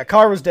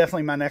was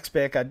definitely my next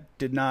pick. I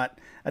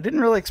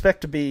didn't really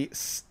expect to be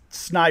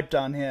sniped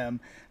on him.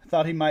 I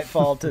thought he might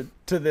fall to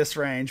this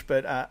range,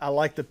 but I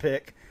like the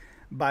pick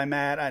by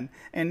Matt.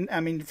 And I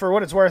mean, for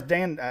what it's worth,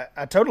 Dan,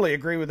 I totally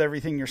agree with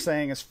everything you're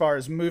saying as far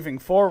as moving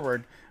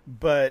forward.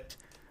 But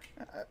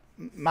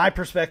my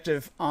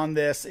perspective on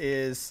this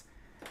is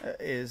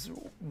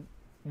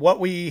what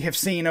we have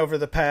seen over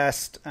the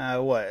past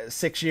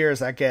 6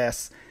 years, I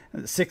guess,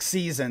 6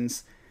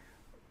 seasons.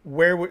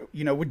 Where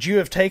would you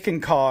have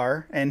taken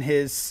Carr and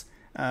his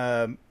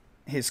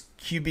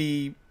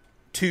QB2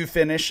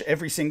 finish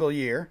every single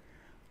year,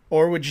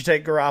 or would you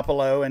take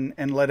Garoppolo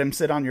and let him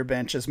sit on your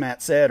bench, as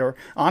Matt said, or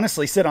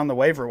honestly sit on the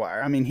waiver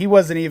wire? I mean, he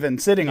wasn't even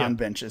sitting on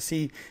benches.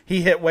 He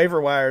hit waiver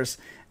wires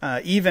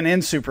even in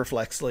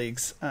Superflex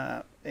leagues,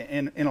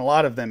 in a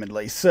lot of them at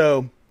least.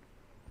 So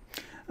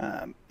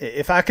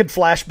if I could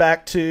flash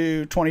back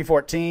to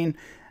 2014,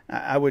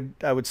 I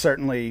would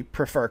certainly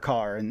prefer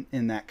Carr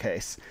in that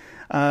case.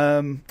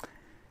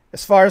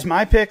 As far as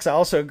my picks, I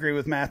also agree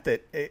with Matt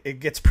that it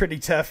gets pretty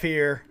tough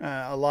here.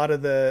 A lot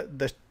of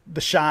the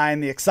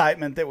shine, the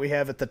excitement that we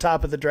have at the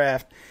top of the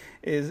draft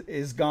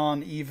is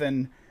gone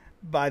even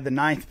by the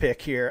 9th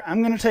pick here.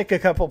 I'm going to take a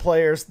couple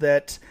players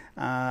that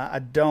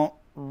I don't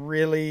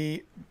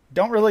really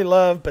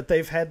love, but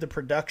they've had the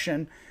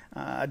production.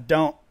 I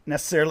don't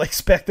necessarily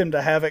expect them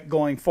to have it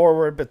going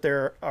forward, but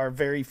there are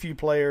very few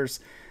players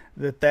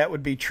that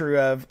would be true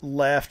of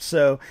left.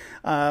 So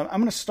I'm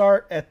going to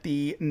start at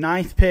the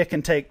 9th pick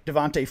and take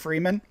Devontae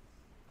Freeman.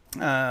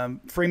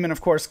 Freeman,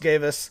 of course,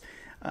 gave us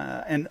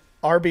an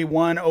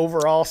RB1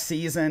 overall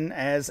season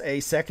as a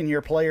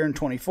second-year player in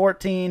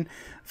 2014,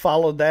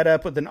 followed that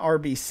up with an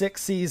RB6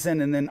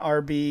 season, and then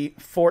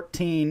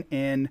RB14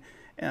 in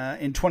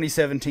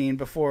 2017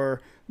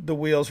 before the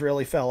wheels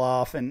really fell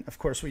off. And of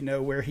course, we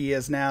know where he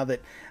is now,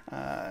 that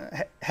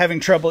having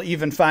trouble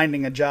even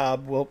finding a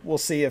job. We'll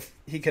see if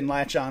he can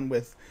latch on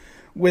with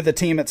a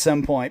team at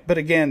some point. But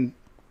again,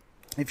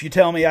 if you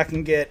tell me I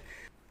can get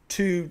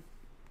 2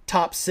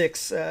 top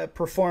 6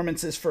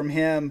 performances from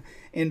him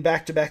in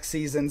back-to-back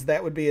seasons,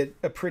 that would be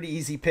a pretty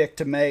easy pick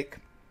to make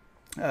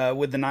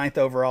with the 9th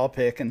overall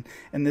pick. And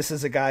this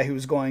is a guy who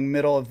was going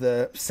middle of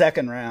the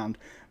 2nd round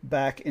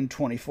back in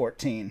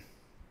 2014.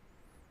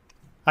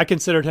 I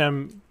considered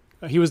him.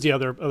 He was the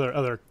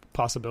other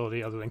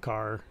possibility other than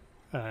Carr,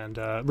 and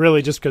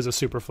really just because of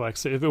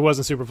Superflex. If it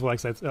wasn't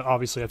Superflex,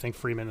 obviously I think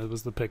Freeman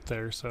was the pick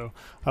there. So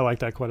I like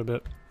that quite a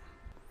bit.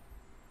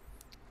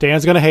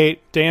 Dan's gonna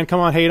hate. Dan, come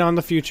on, hate on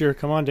the future.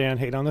 Come on, Dan,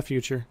 hate on the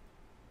future.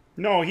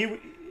 No,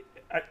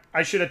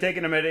 I should have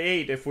taken him at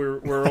 8 if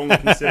we're only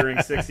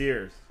considering 6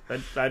 years.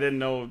 I didn't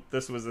know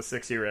this was a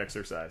 6-year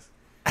exercise.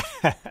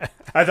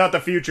 I thought the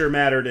future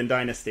mattered in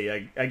Dynasty.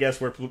 I guess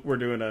we're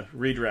doing a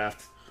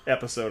redraft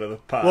episte of the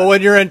pod. Well,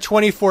 when you're in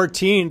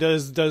 2014,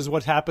 does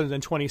what happened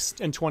in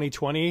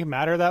 2020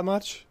 matter that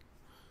much?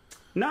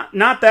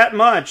 Not that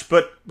much,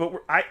 but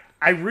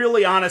I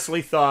really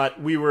honestly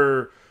thought we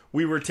were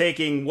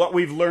taking what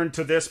we've learned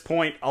to this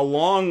point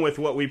along with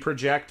what we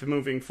project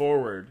moving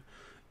forward,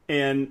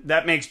 and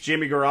that makes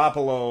Jimmy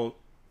Garoppolo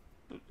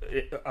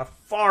a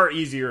far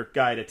easier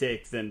guy to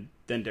take than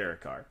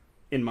Derek Carr,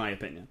 in my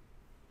opinion.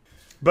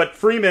 But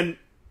Freeman,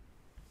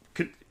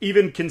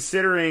 even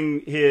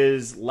considering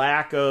his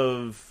lack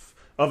of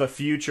a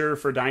future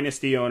for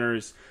Dynasty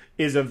owners,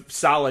 is a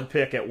solid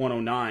pick at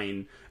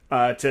 109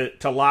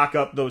 to lock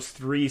up those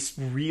 3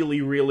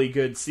 really, really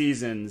good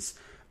seasons.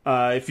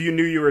 If you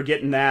knew you were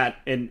getting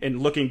that,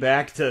 and looking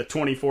back to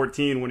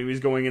 2014 when he was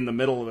going in the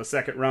middle of the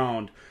 2nd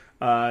round,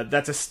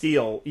 that's a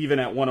steal even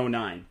at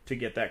 109 to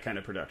get that kind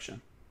of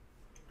production.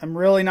 I'm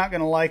really not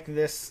going to like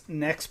this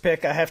next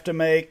pick I have to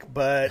make,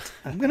 but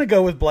I'm going to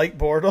go with Blake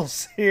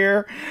Bortles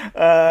here.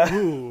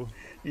 Ooh.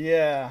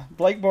 Yeah,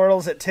 Blake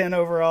Bortles at 10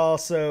 overall.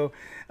 So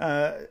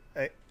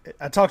I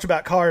talked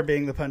about Carr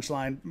being the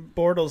punchline.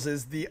 Bortles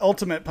is the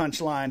ultimate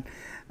punchline.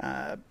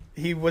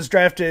 He was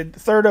drafted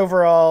 3rd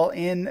overall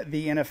in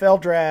the NFL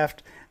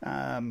draft,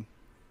 and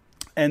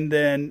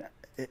then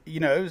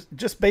it was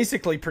just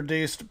basically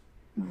produced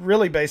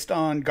really based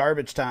on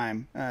garbage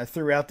time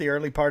throughout the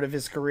early part of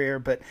his career.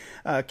 But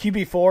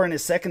QB4 in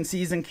his 2nd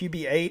season,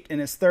 QB8 in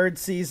his 3rd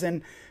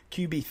season,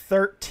 QB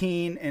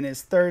 13 in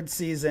his third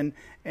season,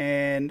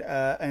 and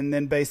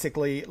then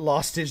basically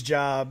lost his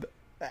job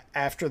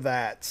after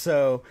that.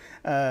 So,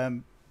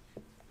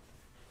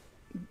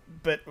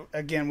 but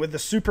again, with the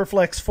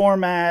Superflex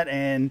format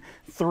and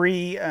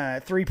three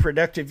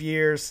productive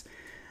years,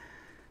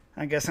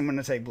 I guess I'm going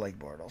to take Blake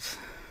Bortles.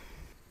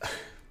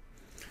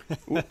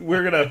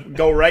 We're going to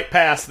go right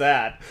past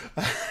that.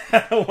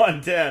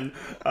 110.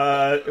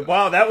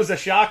 Wow, that was a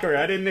shocker.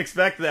 I didn't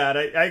expect that.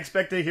 I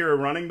expect to hear a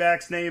running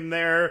back's name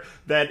there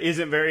that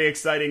isn't very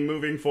exciting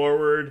moving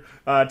forward,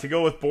 to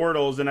go with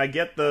Bortles. And I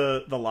get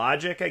the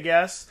logic, I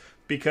guess,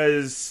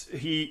 because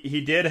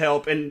he did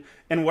help. And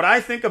what I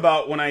think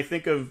about when I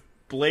think of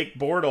Blake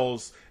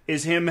Bortles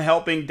is him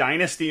helping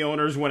dynasty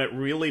owners when it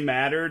really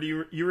mattered.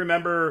 You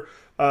remember,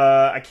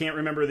 I can't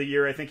remember the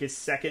year, I think his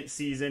second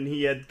season,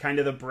 he had kind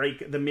of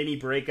the mini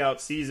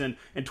breakout season,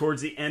 and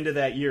towards the end of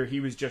that year, he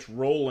was just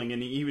rolling,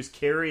 and he was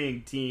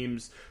carrying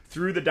teams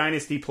through the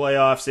dynasty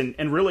playoffs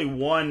and really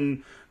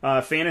won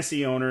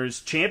fantasy owners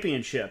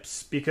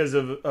championships because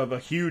of a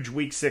huge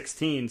Week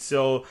 16.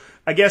 So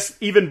I guess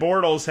even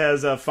Bortles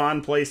has a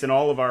fond place in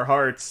all of our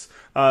hearts.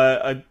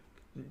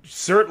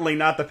 Certainly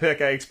not the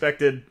pick I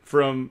expected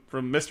from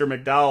Mr.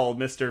 McDowell,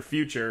 Mr.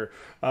 Future.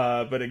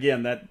 But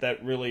again, that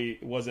really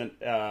wasn't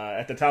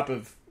at the top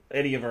of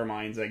any of our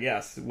minds, I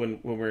guess, when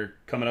we're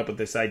coming up with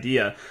this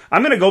idea.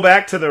 I'm going to go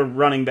back to the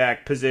running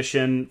back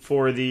position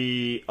for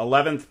the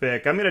 11th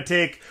pick. I'm going to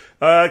take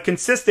a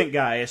consistent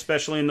guy,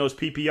 especially in those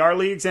PPR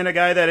leagues, and a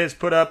guy that has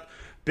put up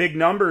big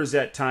numbers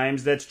at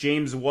times. That's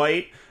James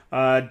White.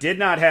 Did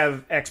not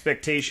have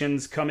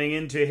expectations coming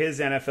into his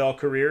NFL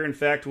career. In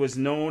fact, was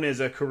known as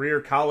a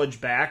career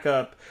college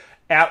backup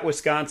at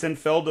Wisconsin.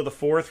 Fell to the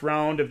 4th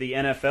round of the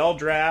NFL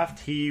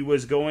draft. He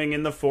was going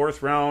in the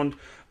 4th round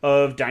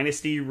of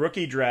dynasty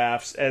rookie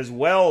drafts as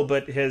well,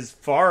 but has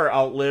far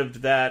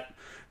outlived that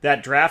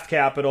draft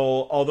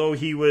capital. Although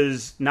he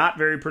was not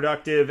very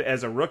productive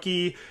as a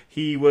rookie,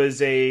 he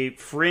was a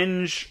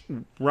fringe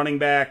running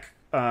back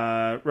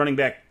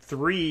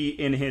 3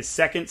 in his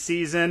second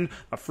season,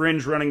 a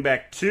fringe running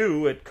back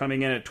 2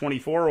 coming in at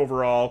 24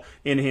 overall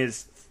in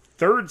his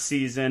third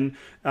season,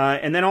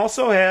 and then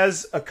also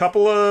has a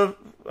couple of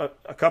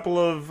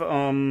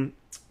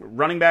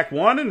running back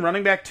 1 and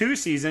running back 2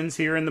 seasons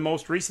here in the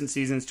most recent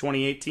seasons,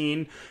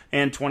 2018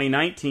 and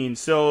 2019.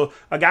 So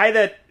a guy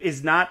that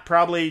is not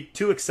probably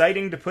too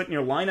exciting to put in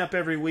your lineup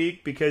every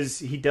week because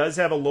he does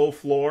have a low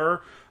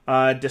floor,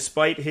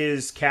 despite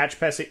his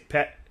pass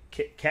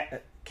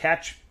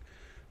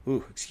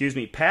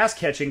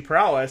catching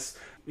prowess.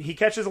 He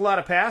catches a lot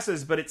of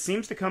passes, but it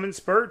seems to come in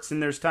spurts,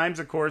 and there's times,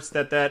 of course,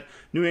 that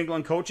New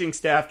England coaching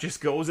staff just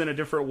goes in a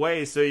different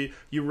way. So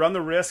you run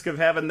the risk of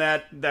having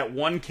that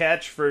one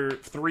catch for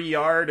 3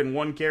 yard and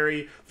one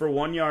carry for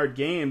 1 yard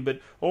game. But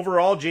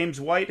overall,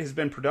 James White has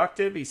been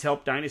productive. He's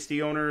helped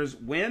dynasty owners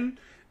win,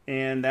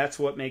 and that's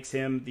what makes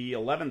him the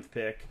 11th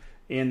pick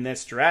in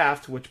this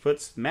draft, which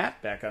puts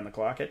Matt back on the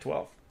clock at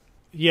 12.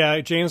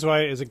 Yeah, James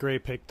White is a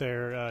great pick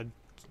there.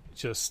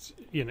 Just,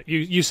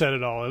 you said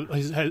it all.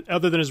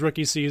 Other than his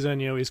rookie season,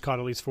 he's caught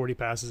at least 40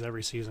 passes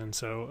every season.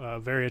 So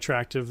very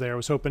attractive there. I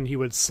was hoping he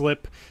would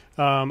slip,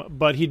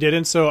 but he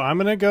didn't. So I'm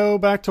going to go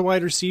back to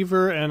wide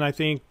receiver, and I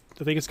think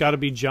it's got to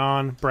be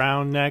John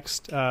Brown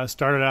next.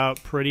 Started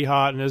out pretty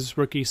hot in his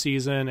rookie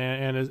season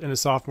and in his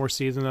sophomore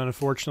season, and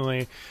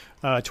unfortunately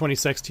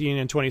 2016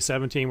 and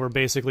 2017 were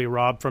basically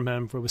robbed from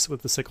him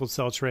with the sickle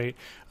cell trait,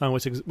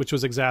 which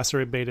was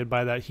exacerbated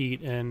by that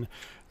heat in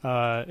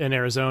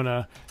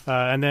Arizona.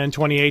 And then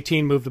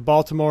 2018 moved to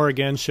Baltimore,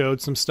 again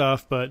showed some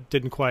stuff, but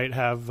didn't quite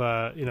have,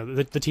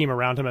 the team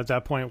around him at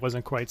that point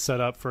wasn't quite set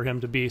up for him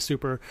to be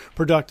super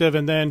productive,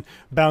 and then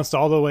bounced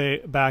all the way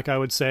back, I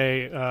would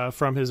say,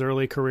 from his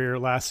early career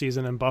last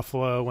season in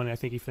Buffalo, when I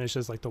think he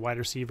finishes like the wide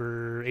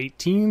receiver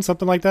 18,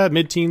 something like that,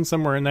 mid-teen,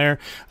 somewhere in there,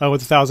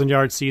 with a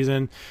 1,000-yard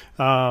season.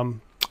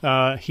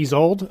 He's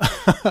old,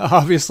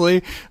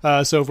 obviously.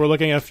 So if we're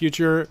looking at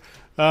future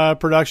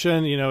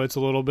production, it's a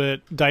little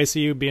bit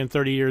dicey being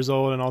 30 years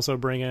old and also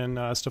bringing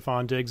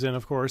Stephon Diggs in,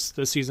 of course,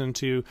 this season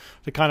to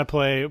kind of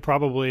play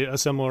probably a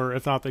similar,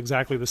 if not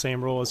exactly the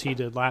same role as he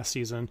did last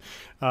season.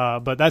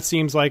 But that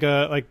seems like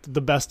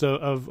the best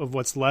of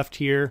what's left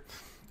here.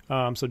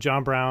 So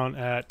John Brown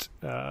at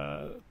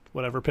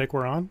whatever pick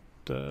we're on,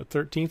 the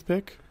 13th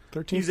pick.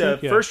 13th He's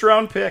pick? a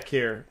first-round pick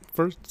here.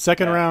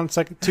 Second round,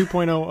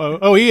 2.0.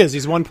 Oh, he is.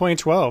 He's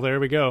 1.12. There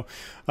we go.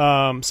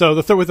 So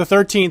with the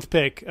 13th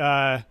pick,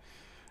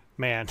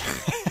 man,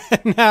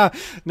 now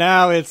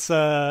it's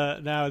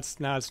not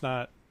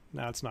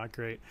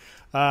great.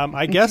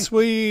 I guess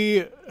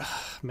because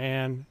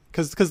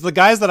the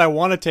guys that I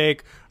want to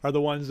take are the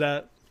ones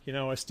that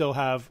I still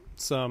have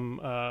some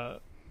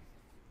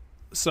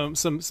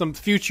some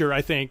future,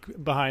 I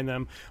think, behind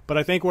them. But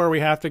I think where we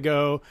have to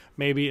go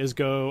maybe is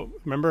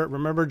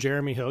remember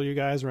Jeremy Hill, you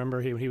guys?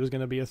 Remember he was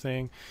going to be a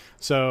thing.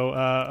 So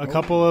a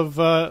couple of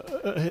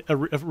a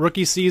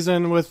rookie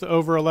season with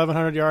over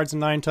 1,100 yards and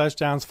 9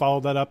 touchdowns,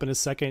 followed that up in his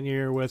second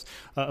year with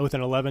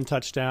an 11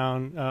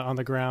 touchdown on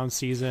the ground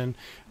season.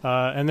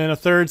 And then a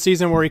third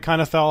season where he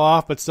kind of fell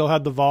off, but still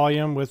had the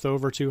volume with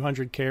over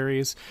 200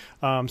 carries.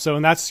 And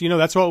that's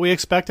what we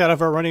expect out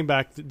of our running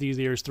back these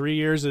years. 3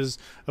 years is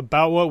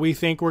about what we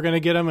think we're going to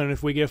get him, and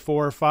if we get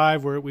 4 or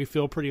 5, we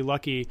feel pretty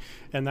lucky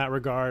in that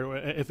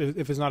regard. If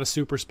it's not a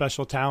super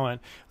special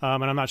talent,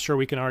 and I'm not sure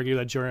we can argue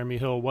that Jeremy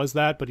Hill was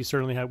that, but he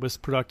certainly was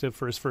productive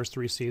for his first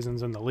 3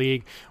 seasons in the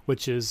league,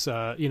 which is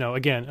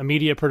again,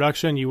 immediate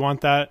production. You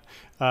want that.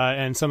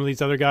 And some of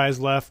these other guys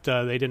left,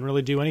 they didn't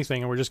really do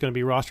anything, and we're just going to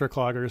be roster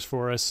cloggers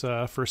for us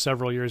for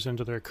several years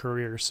into their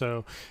career.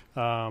 So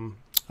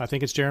I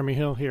think it's Jeremy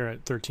Hill here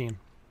at 13.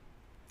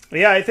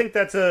 Yeah, I think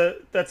that's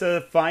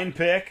a fine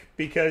pick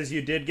because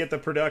you did get the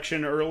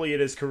production early in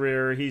his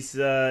career. He's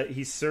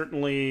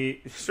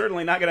certainly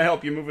not going to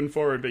help you moving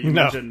forward, but you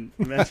mentioned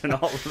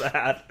all of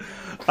that.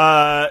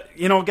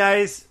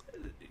 Guys,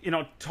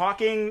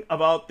 talking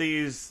about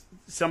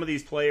some of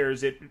these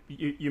players,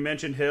 you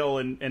mentioned Hill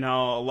and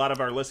how a lot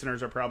of our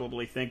listeners are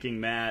probably thinking,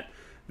 Matt,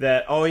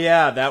 that, oh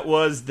yeah, that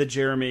was the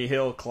Jeremy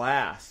Hill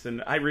class.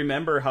 And I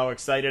remember how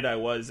excited I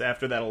was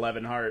after that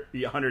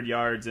 1,100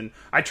 yards, and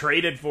I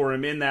traded for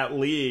him in that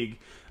league.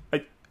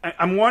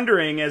 I'm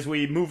wondering, as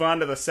we move on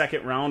to the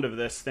second round of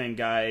this thing,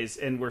 guys,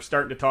 and we're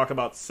starting to talk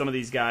about some of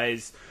these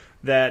guys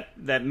that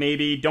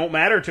maybe don't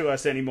matter to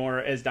us anymore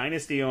as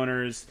Dynasty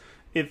owners,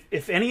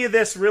 if any of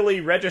this really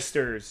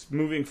registers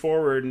moving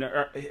forward,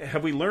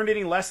 have we learned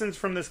any lessons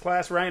from this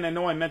class? Ryan, I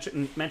know I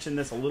mentioned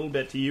this a little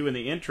bit to you in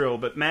the intro,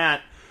 but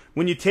Matt,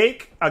 when you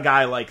take a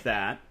guy like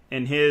that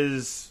and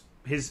his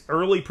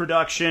early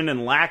production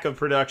and lack of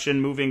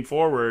production moving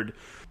forward,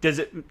 does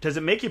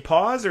it make you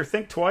pause or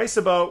think twice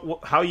about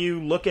how you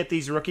look at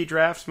these rookie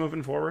drafts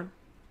moving forward?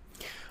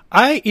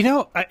 I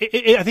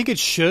think it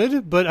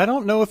should, but I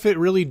don't know if it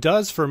really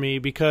does for me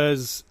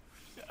because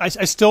I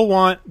still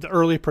want the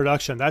early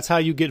production. That's how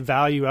you get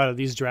value out of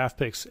these draft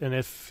picks.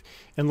 And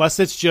unless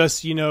it's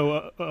just,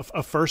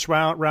 a first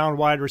round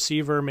wide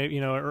receiver, maybe,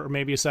 or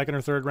maybe a second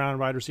or third round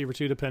wide receiver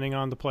too, depending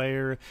on the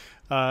player,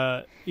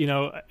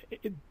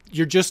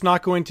 you're just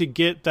not going to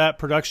get that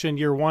production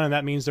year one, and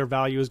that means their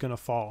value is going to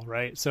fall,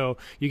 right? So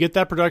you get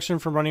that production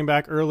from running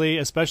back early,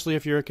 especially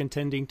if you're a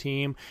contending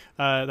team.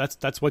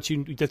 That's what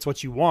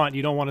you want.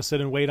 You don't want to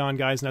sit and wait on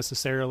guys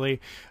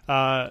necessarily.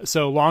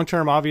 So long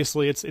term,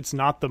 obviously, it's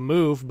not the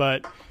move,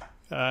 but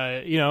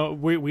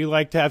we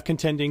like to have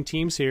contending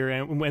teams here,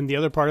 and the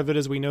other part of it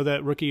is we know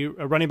that rookie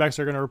running backs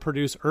are going to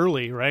produce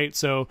early, right?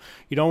 So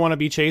you don't want to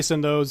be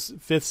chasing those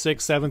 5th, 6th,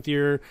 7th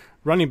year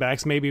running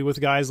backs, maybe with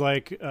guys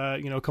like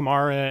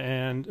Kamara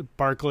and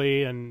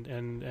Barkley and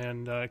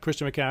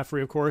Christian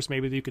McCaffrey, of course.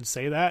 Maybe you could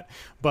say that,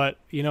 but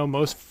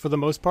for the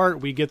most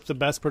part, we get the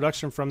best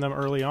production from them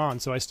early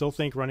on. So I still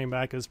think running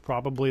back is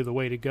probably the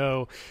way to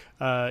go.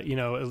 At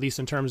least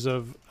in terms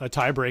of a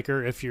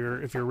tiebreaker, if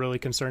you're really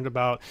concerned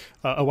about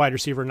a wide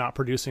receiver not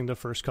producing the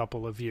first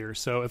couple of years.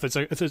 So if it's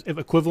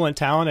equivalent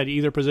talent at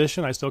either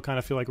position, I still kind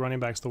of feel like running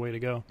back's the way to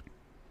go.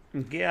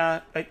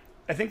 Yeah,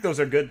 I think those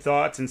are good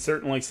thoughts and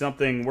certainly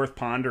something worth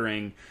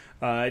pondering.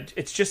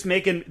 It's just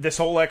making this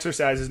whole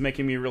exercise is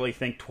making me really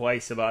think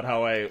twice about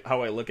how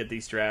I look at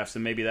these drafts,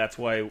 and maybe that's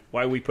why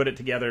we put it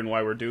together and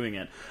why we're doing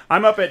it.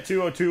 I'm up at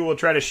 202. We'll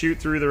try to shoot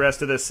through the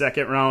rest of this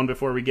second round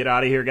before we get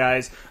out of here,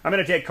 guys. I'm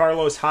going to take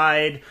Carlos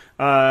Hyde.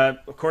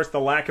 Of course, the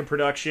lack of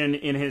production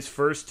in his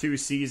first 2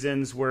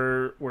 seasons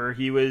where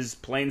he was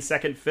playing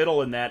second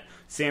fiddle in that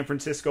San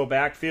Francisco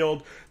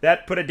backfield,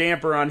 that put a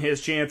damper on his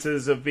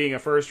chances of being a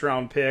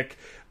first-round pick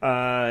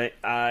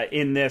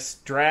in this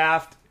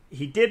draft.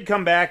 He did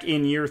come back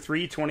in year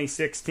 3,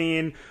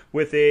 2016,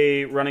 with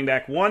a running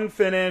back 1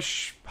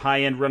 finish,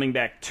 high-end running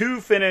back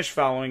 2 finish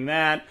following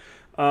that.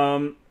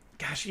 The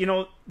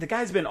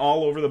guy's been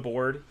all over the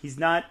board. He's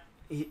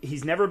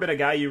never been a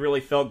guy you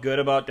really felt good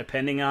about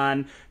depending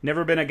on.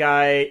 Never been a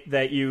guy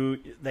that you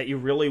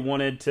really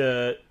wanted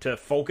to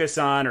focus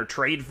on or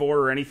trade for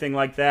or anything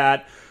like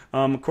that.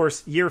 Of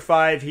course, year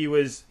 5 he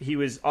was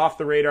off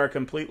the radar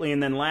completely,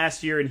 and then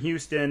last year in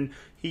Houston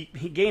he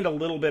gained a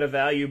little bit of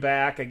value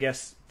back. I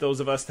guess those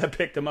of us that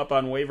picked him up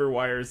on waiver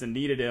wires and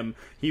needed him,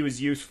 he was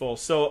useful.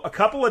 So a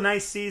couple of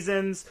nice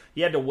seasons.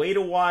 He had to wait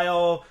a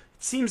while.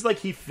 It seems like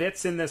he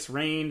fits in this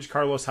range.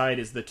 Carlos Hyde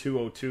is the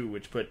 202,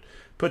 which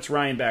puts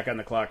Ryan back on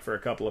the clock for a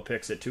couple of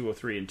picks at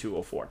 203 and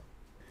 204.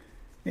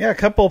 Yeah, a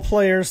couple of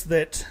players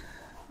that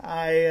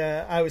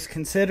I was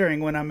considering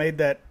when I made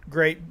that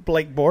great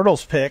Blake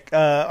Bortles pick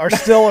are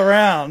still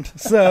around.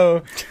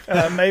 So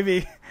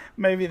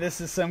maybe this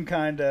is some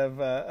kind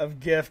of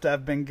gift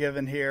I've been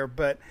given here,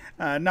 but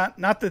not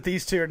that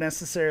these two are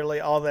necessarily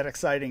all that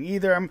exciting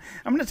either. I'm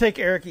going to take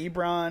Eric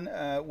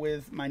Ebron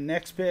with my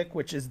next pick,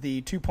 which is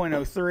the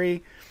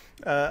 2.03.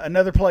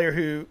 Another player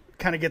who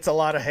kind of gets a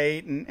lot of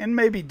hate, and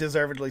maybe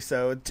deservedly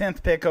so.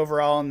 10th pick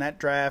overall in that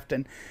draft,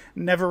 and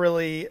never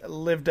really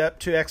lived up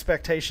to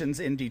expectations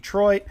in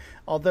Detroit.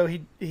 Although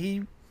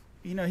he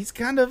he's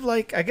kind of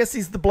like, I guess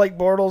he's the Blake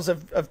Bortles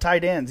of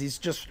tight ends. He's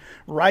just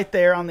right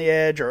there on the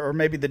edge, or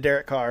maybe the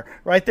Derek Carr,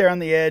 right there on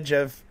the edge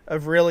of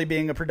really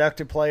being a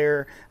productive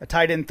player. A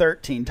tight end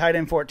 13, tight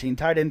end 14,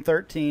 tight end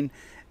 13.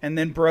 And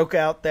then broke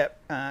out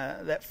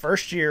that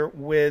first year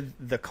with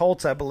the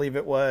Colts, I believe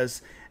it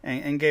was,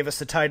 and gave us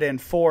a tight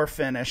end 4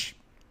 finish.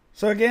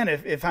 So again,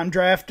 if I'm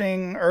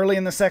drafting early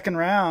in the second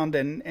round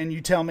and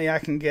you tell me I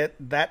can get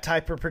that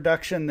type of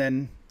production,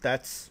 then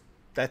that's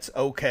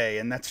okay.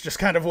 And that's just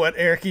kind of what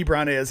Eric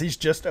Ebron is. He's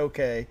just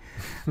okay.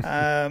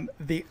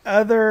 The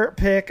other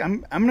pick,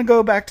 I'm going to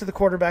go back to the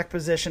quarterback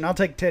position. I'll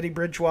take Teddy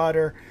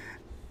Bridgewater.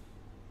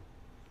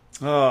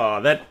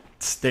 Oh, that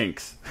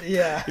stinks.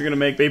 Yeah. You're gonna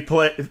make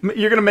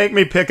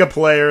me pick a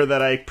player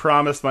that I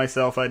promised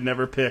myself I'd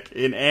never pick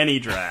in any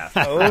draft.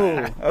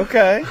 Oh,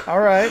 okay. All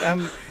right.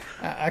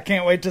 I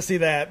can't wait to see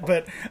that.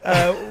 But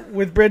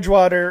with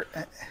Bridgewater,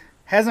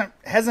 hasn't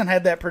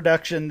had that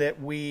production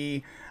that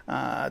we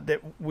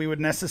would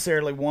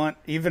necessarily want,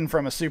 even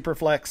from a super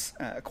flex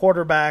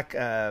quarterback.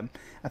 I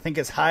think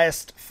his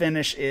highest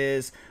finish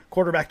is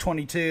quarterback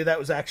 22. That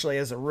was actually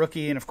as a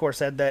rookie, and of course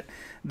had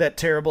that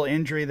terrible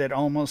injury that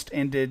almost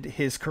ended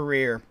his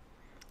career.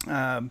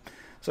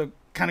 So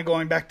kind of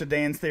going back to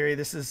Dan's theory,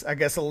 this is, I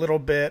guess, a little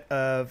bit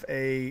of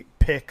a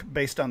pick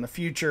based on the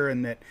future,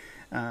 and that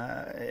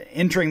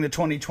entering the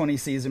 2020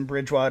 season,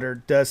 Bridgewater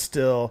does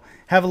still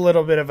have a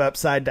little bit of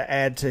upside to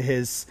add to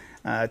his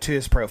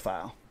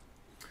profile.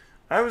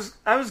 I was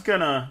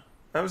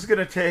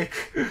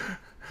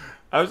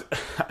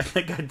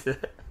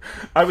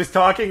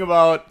talking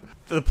about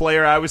the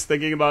player I was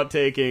thinking about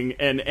taking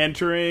and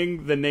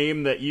entering the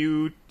name that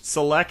you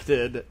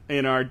selected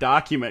in our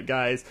document,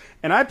 guys,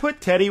 and I put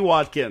Teddy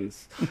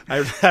Watkins.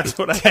 That's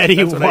what I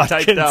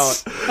typed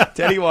out.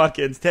 Teddy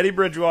Watkins. Teddy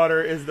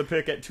Bridgewater is the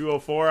pick at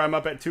 204. I'm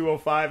up at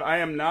 205. I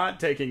am not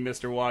taking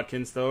Mr.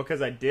 Watkins, though,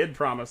 because I did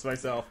promise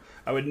myself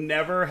I would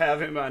never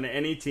have him on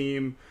any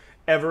team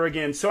ever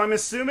again. So I'm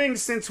assuming,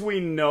 since we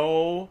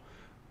know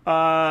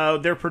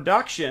their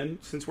production,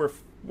 since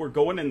we're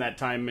going in that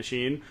time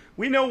machine,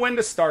 we know when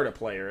to start a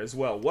player as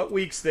well, what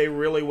weeks they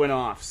really went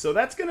off. So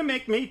that's going to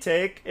make me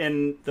take,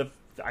 and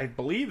I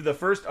believe the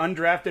first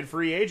undrafted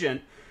free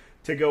agent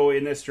to go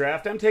in this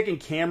draft, I'm taking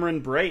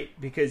Cameron Brate,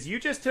 because you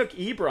just took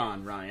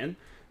Ebron, Ryan.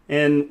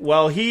 And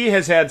while he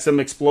has had some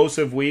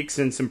explosive weeks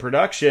and some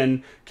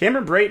production,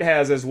 Cameron Brate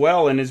has as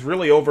well, and is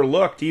really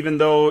overlooked, even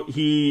though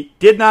he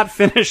did not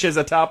finish as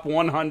a top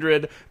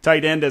 100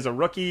 tight end as a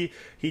rookie.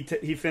 He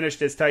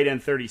finished as tight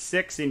end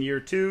 36 in year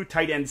 2,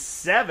 tight end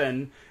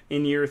 7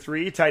 in year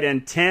 3, tight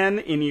end 10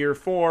 in year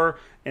 4,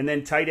 and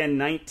then tight end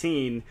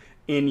 19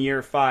 in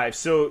year 5.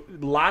 So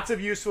lots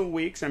of useful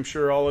weeks. I'm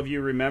sure all of you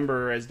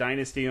remember, as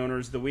Dynasty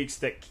owners, the weeks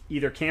that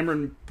either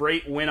Cameron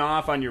Brate went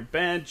off on your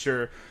bench,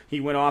 or he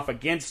went off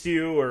against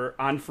you, or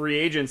on free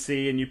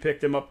agency and you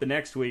picked him up the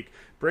next week.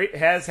 Brate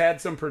has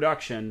had some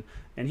production,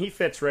 and he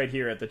fits right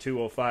here at the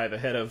 205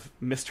 ahead of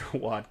Mr.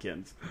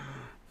 Watkins.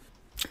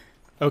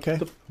 Okay.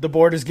 The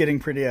board is getting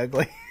pretty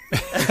ugly.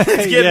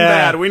 It's getting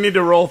bad. We need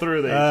to roll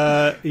through these.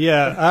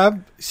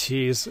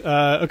 Jeez.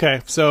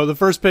 Okay. So the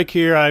first pick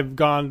here, I've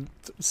gone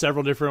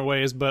several different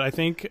ways, but I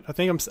think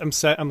I'm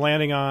set. I'm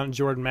landing on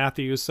Jordan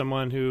Matthews,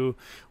 someone who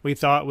we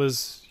thought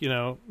was,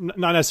 not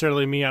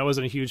necessarily me. I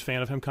wasn't a huge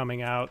fan of him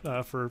coming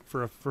out for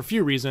a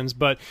few reasons,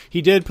 but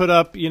he did put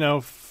up,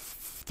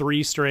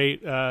 3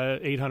 straight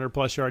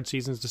 800-plus yard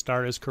seasons to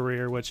start his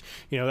career, which,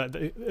 that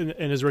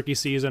in his rookie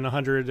season,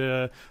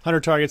 100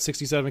 targets,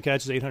 67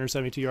 catches,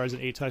 872 yards,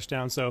 and 8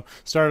 touchdowns. So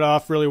started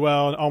off really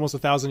well, almost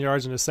 1,000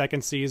 yards in his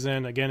second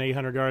season, again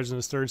 800 yards in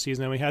his third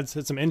season. And we had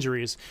some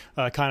injuries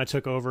kind of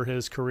took over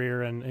his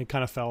career and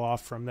kind of fell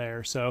off from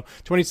there. So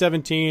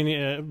 2017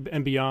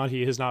 and beyond,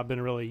 he has not been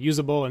really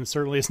usable, and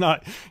certainly it's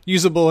not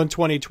usable in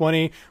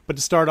 2020. But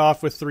to start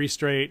off with 3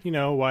 straight,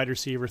 wide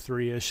receiver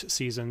 3-ish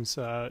seasons,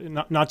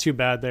 not too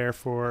bad there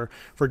for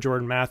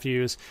Jordan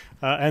Matthews.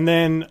 And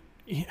then,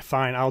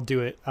 fine, I'll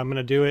do it. I'm going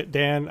to do it,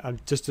 Dan.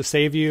 Just to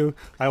save you,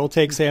 I will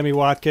take Sammy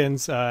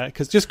Watkins,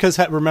 because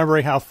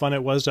remembering how fun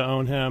it was to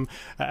own him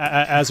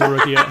as a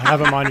rookie,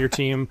 have him on your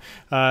team.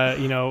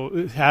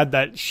 Had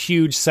that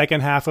huge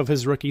second half of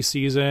his rookie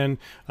season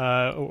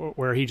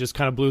where he just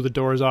kind of blew the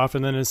doors off,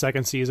 and then in his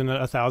second season,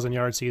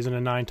 1,000-yard season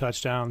and 9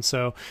 touchdowns.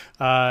 So,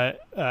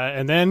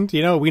 and then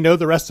we know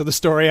the rest of the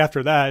story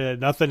after that.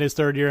 Nothing his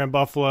third year in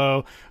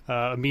Buffalo,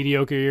 a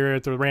mediocre year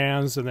at the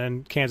Rams, and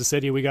then Kansas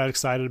City. We got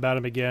excited about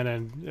him again,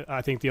 and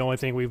I think the only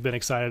thing we've been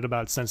excited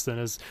about since then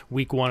is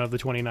week 1 of the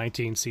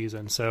 2019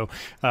 season. So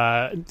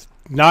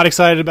not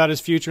excited about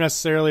his future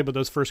necessarily, but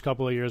those first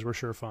couple of years were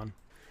sure fun.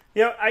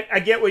 I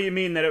get what you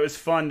mean, that it was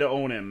fun to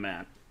own him,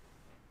 Matt.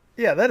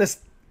 Yeah,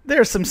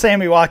 there's some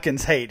Sammy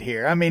Watkins hate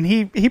here. I mean,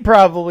 he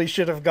probably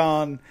should have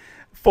gone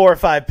 4 or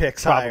 5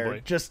 picks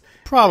higher.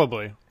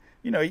 Probably.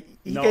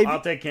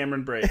 I'll take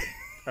Cameron Brate.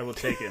 I will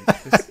take him.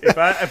 If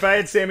I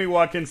had Sammy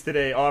Watkins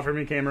today, offer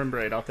me Cameron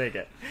Braid. I'll take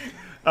it.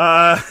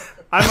 I'm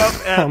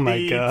up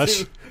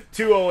at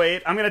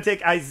 208. I'm going to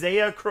take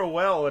Isaiah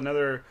Crowell,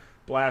 another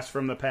blast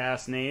from the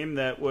past name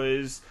that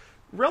was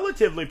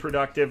relatively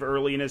productive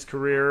early in his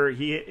career.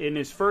 He, in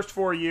his first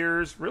 4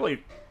 years,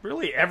 really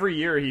every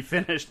year he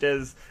finished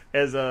as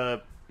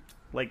a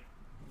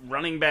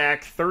running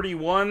back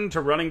 31 to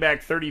running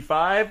back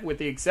 35, with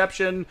the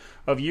exception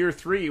of year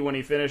 3 when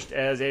he finished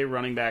as a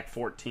running back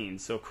 14.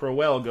 So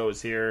Crowell goes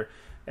here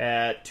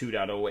at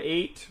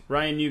 2.08.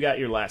 Ryan, you got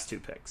your last 2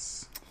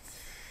 picks.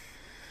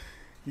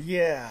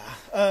 Yeah.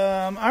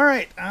 All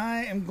right.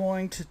 I am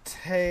going to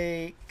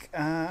take.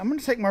 I'm going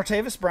to take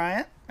Martavis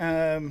Bryant.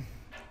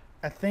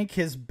 I think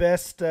his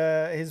best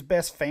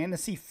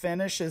fantasy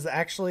finish is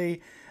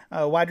actually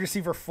wide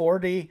receiver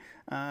 40.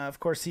 Of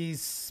course,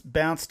 he's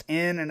bounced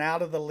in and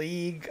out of the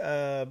league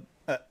a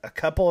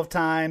couple of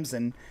times,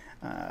 and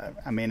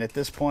I mean, at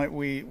this point,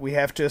 we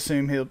have to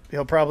assume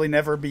he'll probably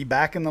never be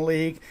back in the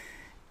league.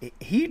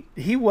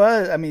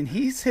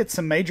 He's hit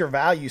some major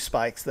value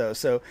spikes though.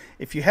 So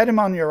if you had him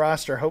on your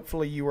roster,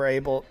 hopefully you were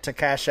able to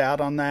cash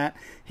out on that.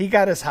 He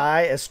got as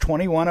high as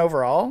 21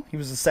 overall. He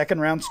was a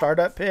 2nd-round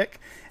startup pick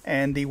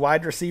and the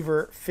wide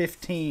receiver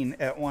 15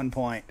 at one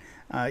point,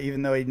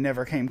 even though he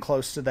never came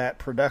close to that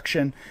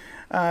production.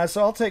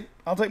 So I'll take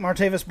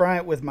Martavis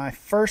Bryant with my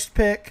first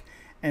pick,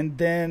 and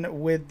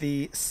then with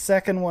the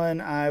second one,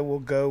 I will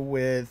go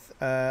with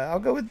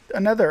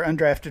another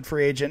undrafted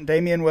free agent,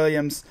 Damian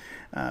Williams.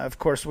 Of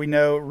course, we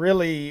know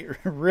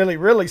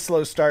really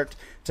slow start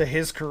to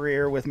his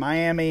career with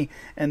Miami,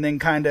 and then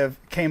kind of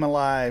came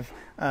alive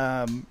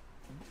a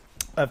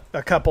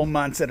couple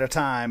months at a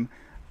time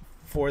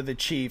for the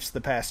Chiefs the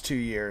past 2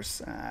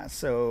 years.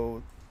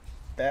 So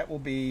that will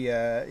be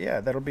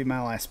that'll be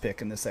my last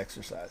pick in this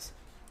exercise.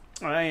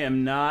 I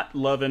am not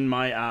loving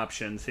my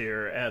options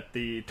here at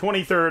the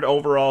 23rd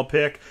overall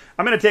pick.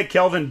 I'm going to take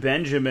Kelvin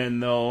Benjamin,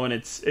 though, and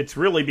it's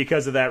really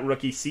because of that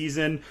rookie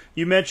season.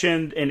 You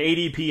mentioned an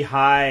ADP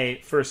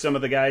high for some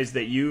of the guys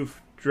that you've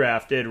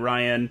drafted,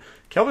 Ryan.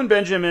 Kelvin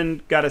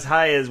Benjamin got as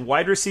high as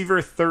wide receiver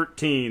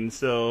 13,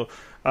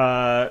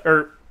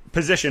 or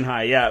position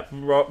high, yeah,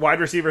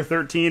 wide receiver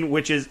 13,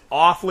 which is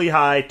awfully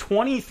high,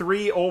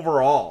 23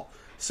 overall.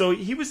 So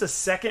he was a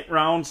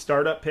 2nd-round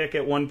startup pick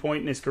at one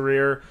point in his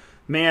career.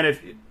 Man,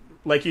 if,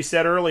 like you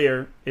said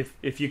earlier,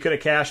 if you could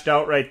have cashed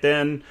out right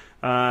then,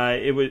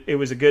 it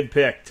was a good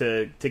pick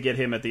to get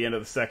him at the end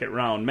of the 2nd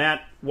round.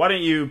 Matt, why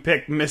don't you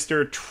pick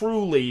Mr.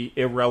 Truly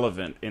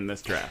Irrelevant in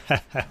this draft?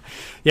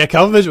 Yeah,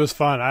 Kelvin Benjamin was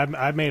fun.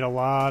 I made a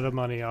lot of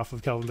money off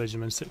of Kelvin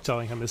Benjamin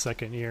selling him his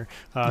 2nd year.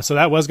 So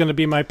that was going to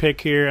be my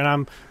pick here, and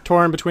I'm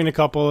torn between a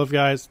couple of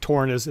guys.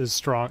 Torn is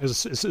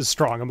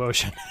strong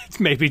emotion. It's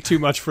maybe too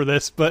much for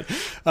this, but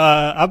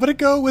I'm going to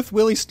go with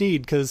Willie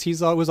Snead because he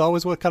was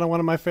always one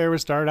of my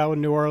favorites. Started out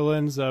in New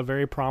Orleans,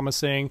 very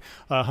promising,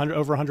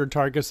 over 100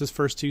 targets his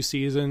first 2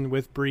 seasons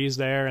with Breeze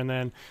there, and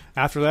then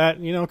after that,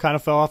 kind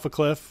of fell off a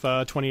cliff.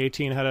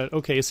 2018 had an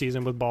okay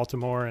season with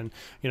Baltimore, and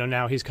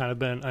now he's kind of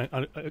been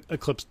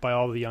eclipsed by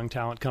all the young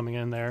talent coming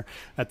in there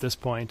at this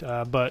point.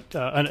 But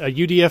a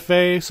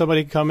UDFA,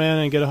 somebody come in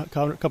and get a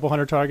couple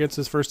hundred targets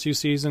his first 2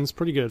 seasons,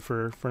 pretty good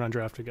for an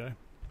undrafted guy.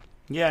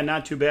 Yeah,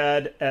 not too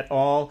bad at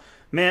all.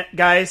 Man,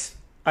 guys,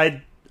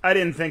 I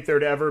didn't think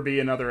there'd ever be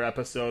another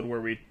episode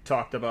where we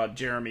talked about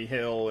Jeremy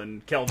Hill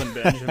and Kelvin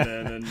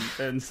Benjamin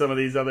and some of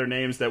these other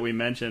names that we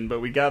mentioned,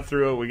 but we got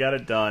through it. We got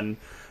it done.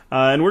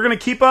 And we're going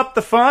to keep up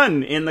the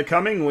fun in the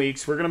coming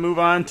weeks. We're going to move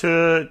on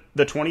to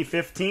the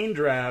 2015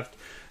 draft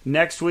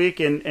next week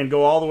and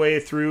go all the way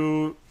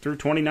through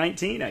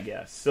 2019, I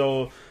guess.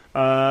 So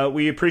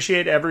we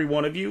appreciate every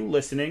one of you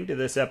listening to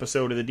this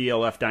episode of the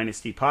DLF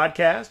Dynasty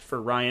podcast.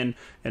 For Ryan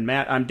and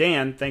Matt, I'm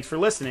Dan. Thanks for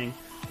listening.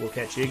 We'll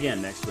catch you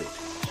again next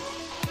week.